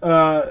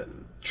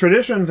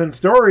traditions and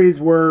stories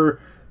where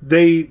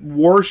they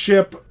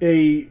worship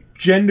a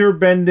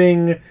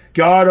gender-bending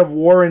god of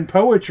war and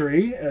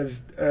poetry,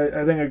 as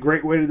I think a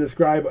great way to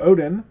describe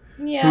Odin,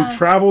 Yeah. who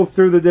travels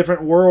through the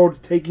different worlds,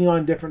 taking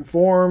on different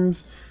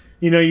forms.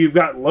 You've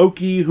got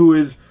Loki, who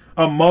is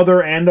a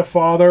mother and a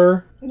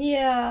father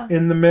Yeah.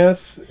 in the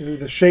myths,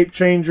 who's a shape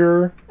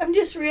changer. I'm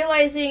just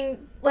realizing,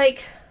 like,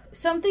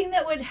 something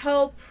that would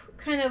help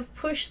kind of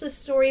push the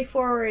story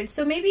forward.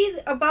 So maybe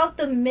about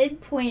the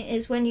midpoint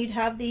is when you'd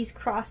have these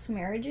cross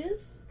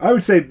marriages. I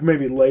would say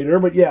maybe later,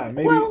 but yeah,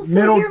 maybe Well, so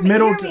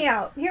middle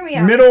hear me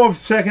out. middle of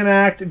second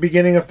act,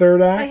 beginning of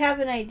third I act. have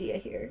an idea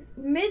here.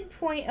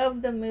 Midpoint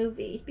of the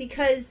movie.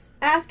 Because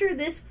after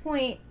this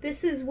point,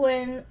 this is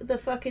when the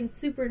fucking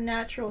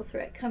supernatural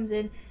threat comes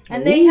in.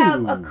 And they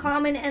have a Ooh.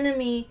 common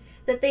enemy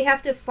that they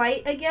have to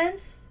fight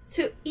against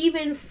to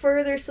even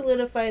further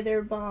solidify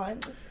their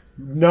bonds.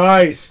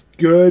 Nice,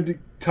 good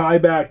tie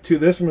back to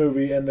this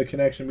movie and the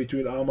connection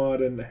between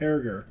Ahmad and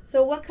Herger.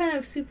 So what kind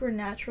of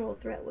supernatural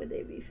threat would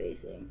they be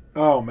facing?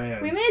 Oh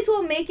man, We may as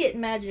well make it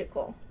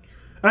magical.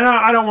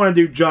 I don't want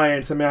to do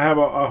giants. I mean, I have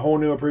a whole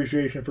new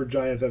appreciation for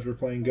giants as we're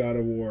playing God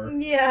of War.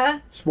 Yeah.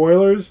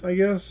 Spoilers, I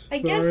guess. I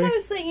guess I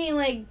was thinking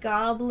like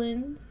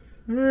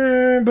goblins.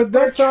 But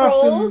that's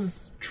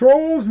trolls? often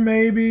trolls,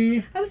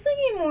 maybe I was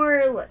thinking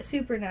more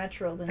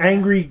supernatural than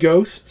angry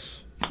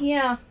ghosts, that.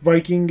 Yeah.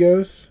 Viking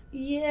ghosts,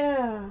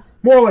 Yeah.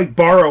 more like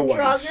Borrowites.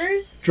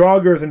 Draugrs?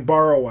 Draugrs and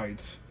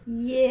Borrowites.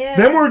 Yeah.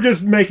 Then we're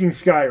just making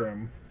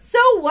Skyrim. So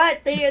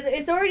what?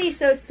 It's already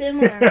so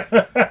similar.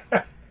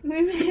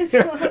 We may as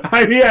well.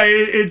 Yeah,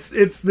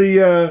 it's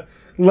the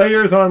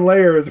layers on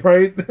layers,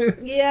 right?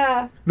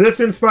 Yeah. This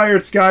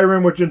inspired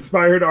Skyrim, which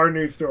inspired our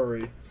new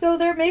story. So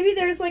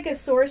there's like a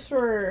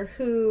sorcerer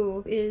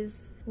who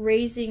is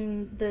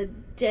raising the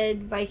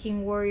dead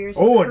Viking warriors.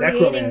 Oh, a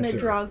creating necromancer. the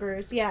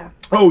Draugrs. Yeah.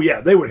 Oh yeah,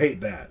 they would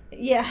hate that.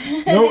 Yeah.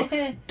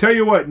 No, tell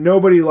you what,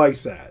 nobody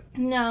likes that.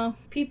 No,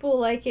 people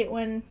like it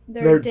when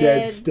They're dead.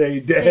 dead, stay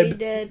dead.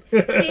 dead.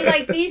 See,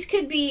 like these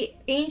could be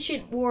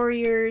ancient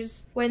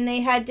warriors when they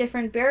had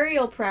different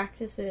burial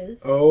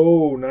practices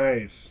Oh,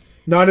 nice.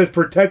 Not as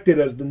protected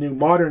as the new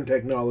modern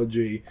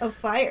technology. of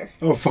fire.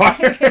 Oh, fire!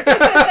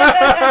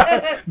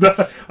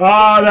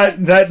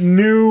 That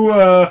new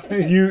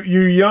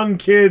you young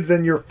kids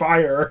and your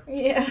fire.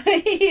 Yeah,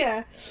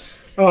 yeah,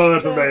 Oh,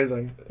 that's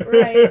amazing.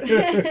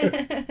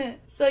 right.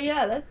 So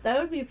yeah, that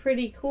would be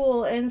pretty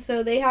cool. And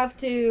so they have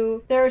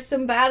to. There's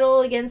some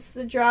battle against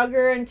the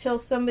Draugr until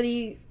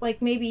somebody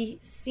like maybe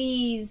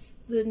sees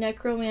the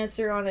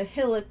necromancer on a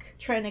hillock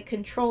trying to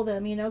control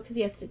them, because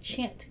he has to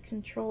chant to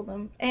control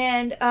them.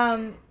 And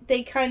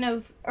they kind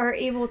of are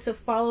able to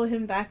follow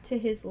him back to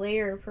his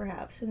lair,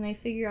 perhaps, and they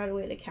figure out a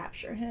way to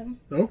capture him.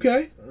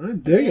 Okay, I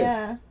dig it.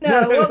 Yeah.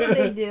 No, what would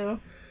they do?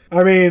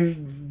 I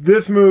mean,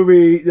 this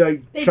movie,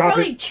 like, They'd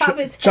probably chop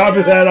his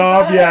head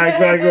off. Yeah,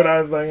 exactly what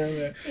I was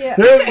thinking. Yeah.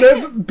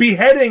 There's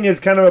beheading is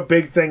kind of a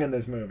big thing in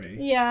this movie.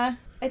 Yeah.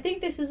 I think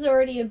this is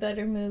already a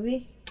better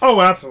movie. Oh,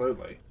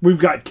 absolutely. We've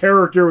got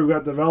character, we've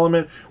got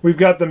development, we've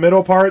got the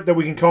middle part that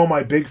we can call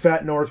my big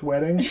fat Norse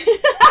wedding.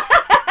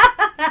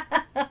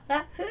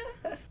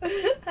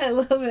 I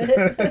love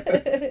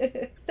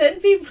it. Then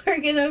people are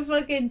gonna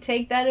fucking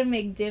take that and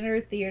make dinner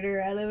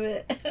theater out of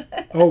it.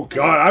 Oh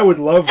God, I would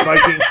love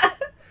Viking.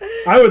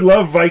 I would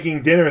love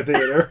Viking dinner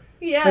theater.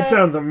 Yeah. That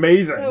sounds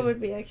amazing. That would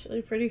be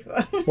actually pretty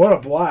fun. What a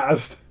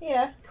blast.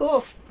 Yeah,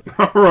 cool.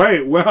 All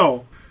right,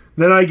 well,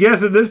 then I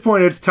guess at this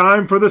point it's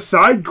time for the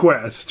side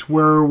quest,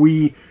 where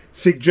we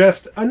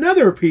suggest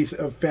another piece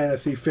of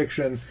fantasy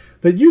fiction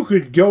that you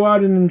could go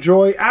out and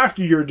enjoy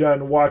after you're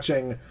done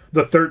watching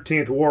The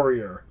 13th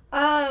Warrior.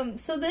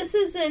 So this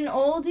is an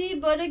oldie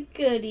but a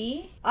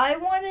goodie. I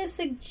want to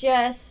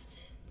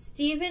suggest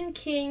Stephen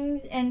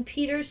King's and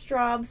Peter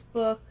Straub's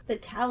book, The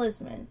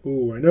Talisman.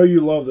 Ooh, I know you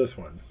love this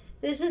one.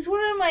 This is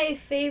one of my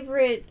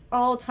favorite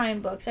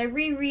all-time books. I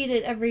reread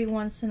it every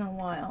once in a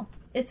while.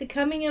 It's a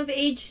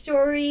coming-of-age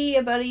story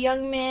about a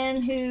young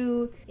man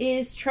who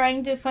is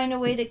trying to find a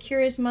way to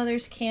cure his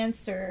mother's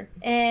cancer.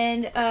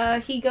 And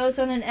he goes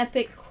on an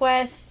epic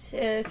quest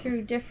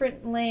through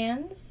different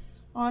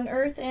lands. on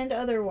Earth and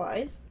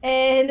otherwise,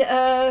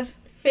 and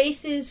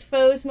faces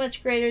foes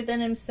much greater than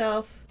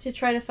himself to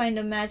try to find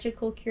a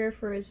magical cure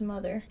for his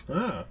mother.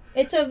 Ah.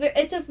 It's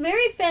a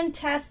very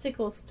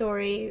fantastical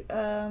story,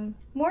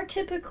 more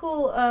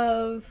typical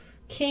of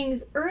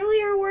King's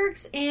earlier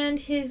works and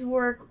his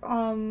work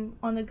on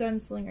the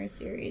Gunslinger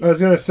series. I was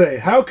going to say,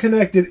 how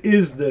connected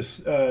is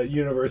this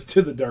universe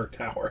to the Dark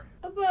Tower?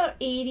 About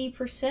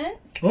 80%.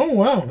 Oh,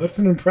 wow. That's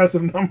an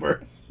impressive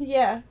number.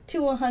 Yeah,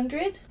 to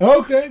 100.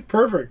 Okay,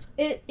 perfect.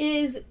 It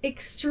is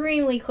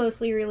extremely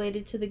closely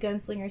related to the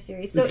Gunslinger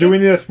series. So Do we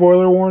need a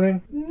spoiler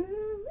warning? No.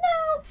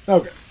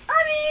 Okay.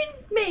 I mean,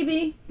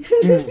 maybe.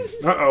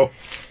 Uh-oh.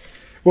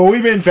 Well,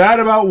 we've been bad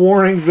about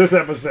warnings this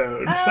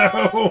episode,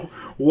 so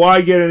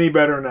why get any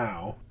better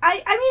now?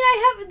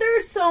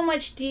 There's so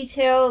much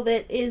detail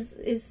that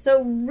is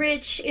so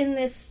rich in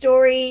this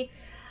story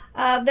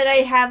that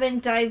I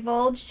haven't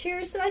divulged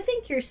here, so I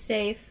think you're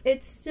safe.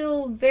 It's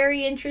still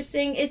very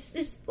interesting. It's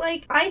just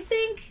like, I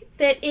think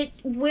that it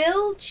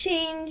will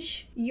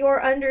change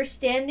your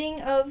understanding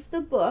of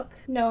the book,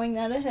 knowing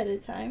that ahead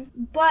of time,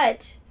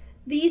 but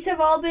these have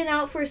all been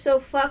out for so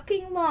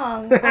fucking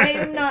long. I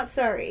am not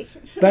sorry.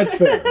 That's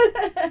fair.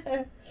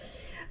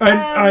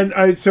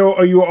 So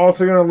are you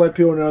also going to let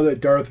people know that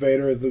Darth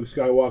Vader is Luke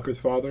Skywalker's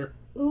father?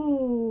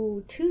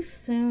 Ooh, too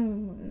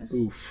soon.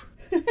 Oof.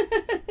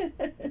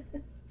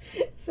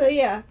 So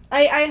yeah,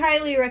 I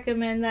highly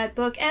recommend that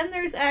book. And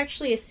there's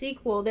actually a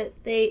sequel that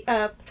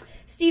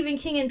Stephen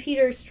King and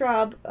Peter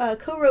Straub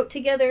co-wrote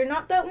together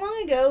not that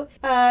long ago.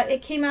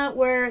 It came out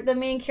where the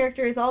main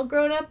character is all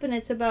grown up, and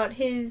it's about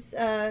his...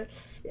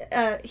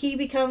 he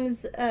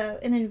becomes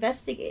an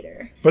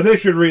investigator. But they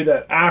should read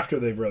that after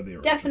they've read the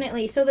original.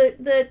 Definitely. So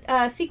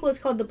the sequel is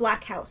called The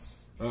Black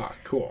House. Ah,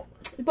 cool.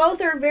 Both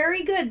are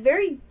very good,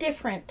 very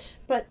different,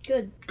 but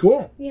good.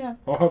 Cool. Yeah.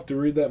 I'll have to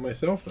read that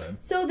myself then.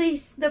 So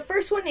the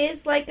first one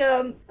is like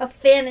a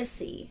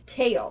fantasy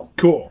tale.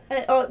 Cool.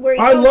 Where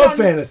I love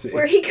fantasy.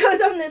 Where he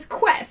goes on this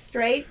quest,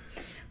 right?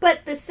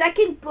 But the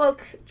second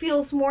book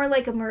feels more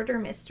like a murder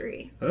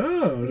mystery.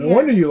 Oh, no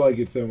wonder you like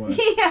it so much.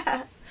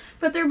 Yeah.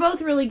 But they're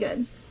both really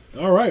good.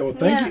 All right. Well,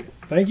 thank you.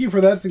 Thank you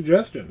for that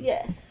suggestion.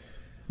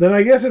 Yes. Then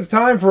I guess it's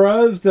time for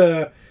us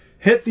to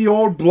hit the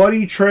old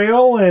bloody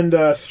trail and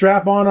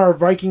strap on our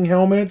Viking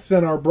helmets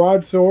and our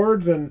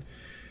broadswords and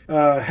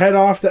head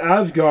off to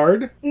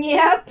Asgard.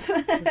 Yep.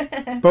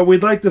 But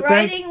we'd like to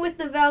Riding with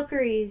the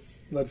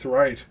Valkyries. That's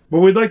right. But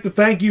we'd like to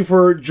thank you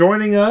for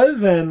joining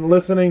us and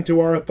listening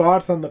to our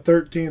thoughts on the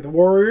 13th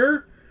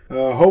Warrior.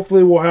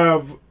 Hopefully we'll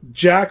have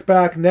Jack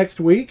back next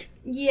week.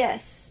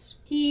 Yes.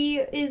 He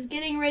is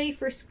getting ready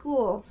for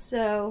school,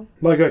 so...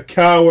 Like a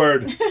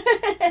coward.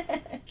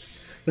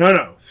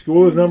 No.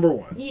 School is number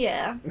one.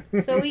 Yeah.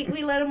 So we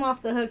let him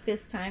off the hook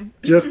this time.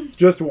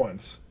 Just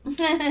once.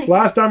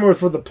 Last time it was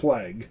for the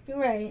plague.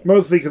 Right.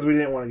 Mostly because we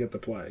didn't want to get the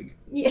plague.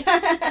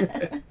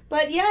 Yeah.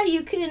 But yeah,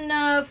 you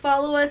can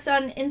follow us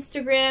on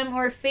Instagram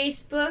or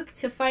Facebook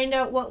to find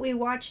out what we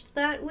watched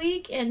that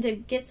week and to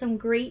get some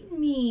great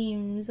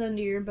memes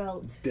under your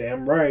belt.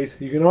 Damn right.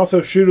 You can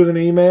also shoot us an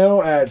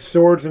email at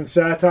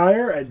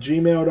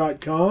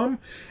swordsandsatire@gmail.com.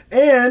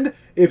 And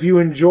if you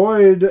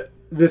enjoyed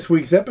this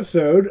week's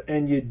episode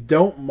and you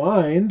don't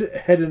mind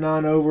heading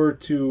on over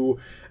to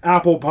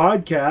Apple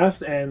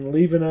Podcast and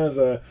leaving us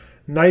a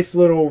nice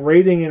little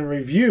rating and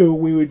review,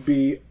 we would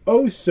be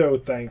oh so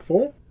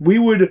thankful. We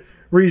would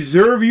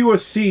reserve you a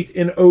seat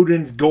in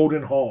Odin's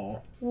Golden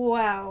Hall.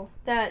 Wow,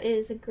 that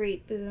is a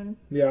great boon.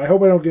 Yeah, I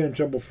hope I don't get in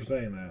trouble for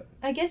saying that.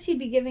 I guess you'd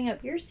be giving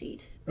up your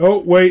seat. Oh,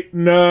 wait,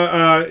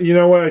 no, you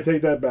know what? I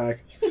take that back.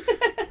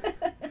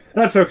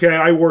 That's okay,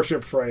 I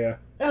worship Freya.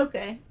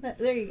 Okay,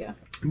 there you go.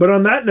 But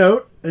on that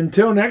note,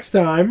 until next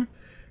time,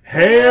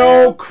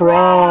 Hail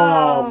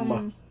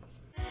Crom!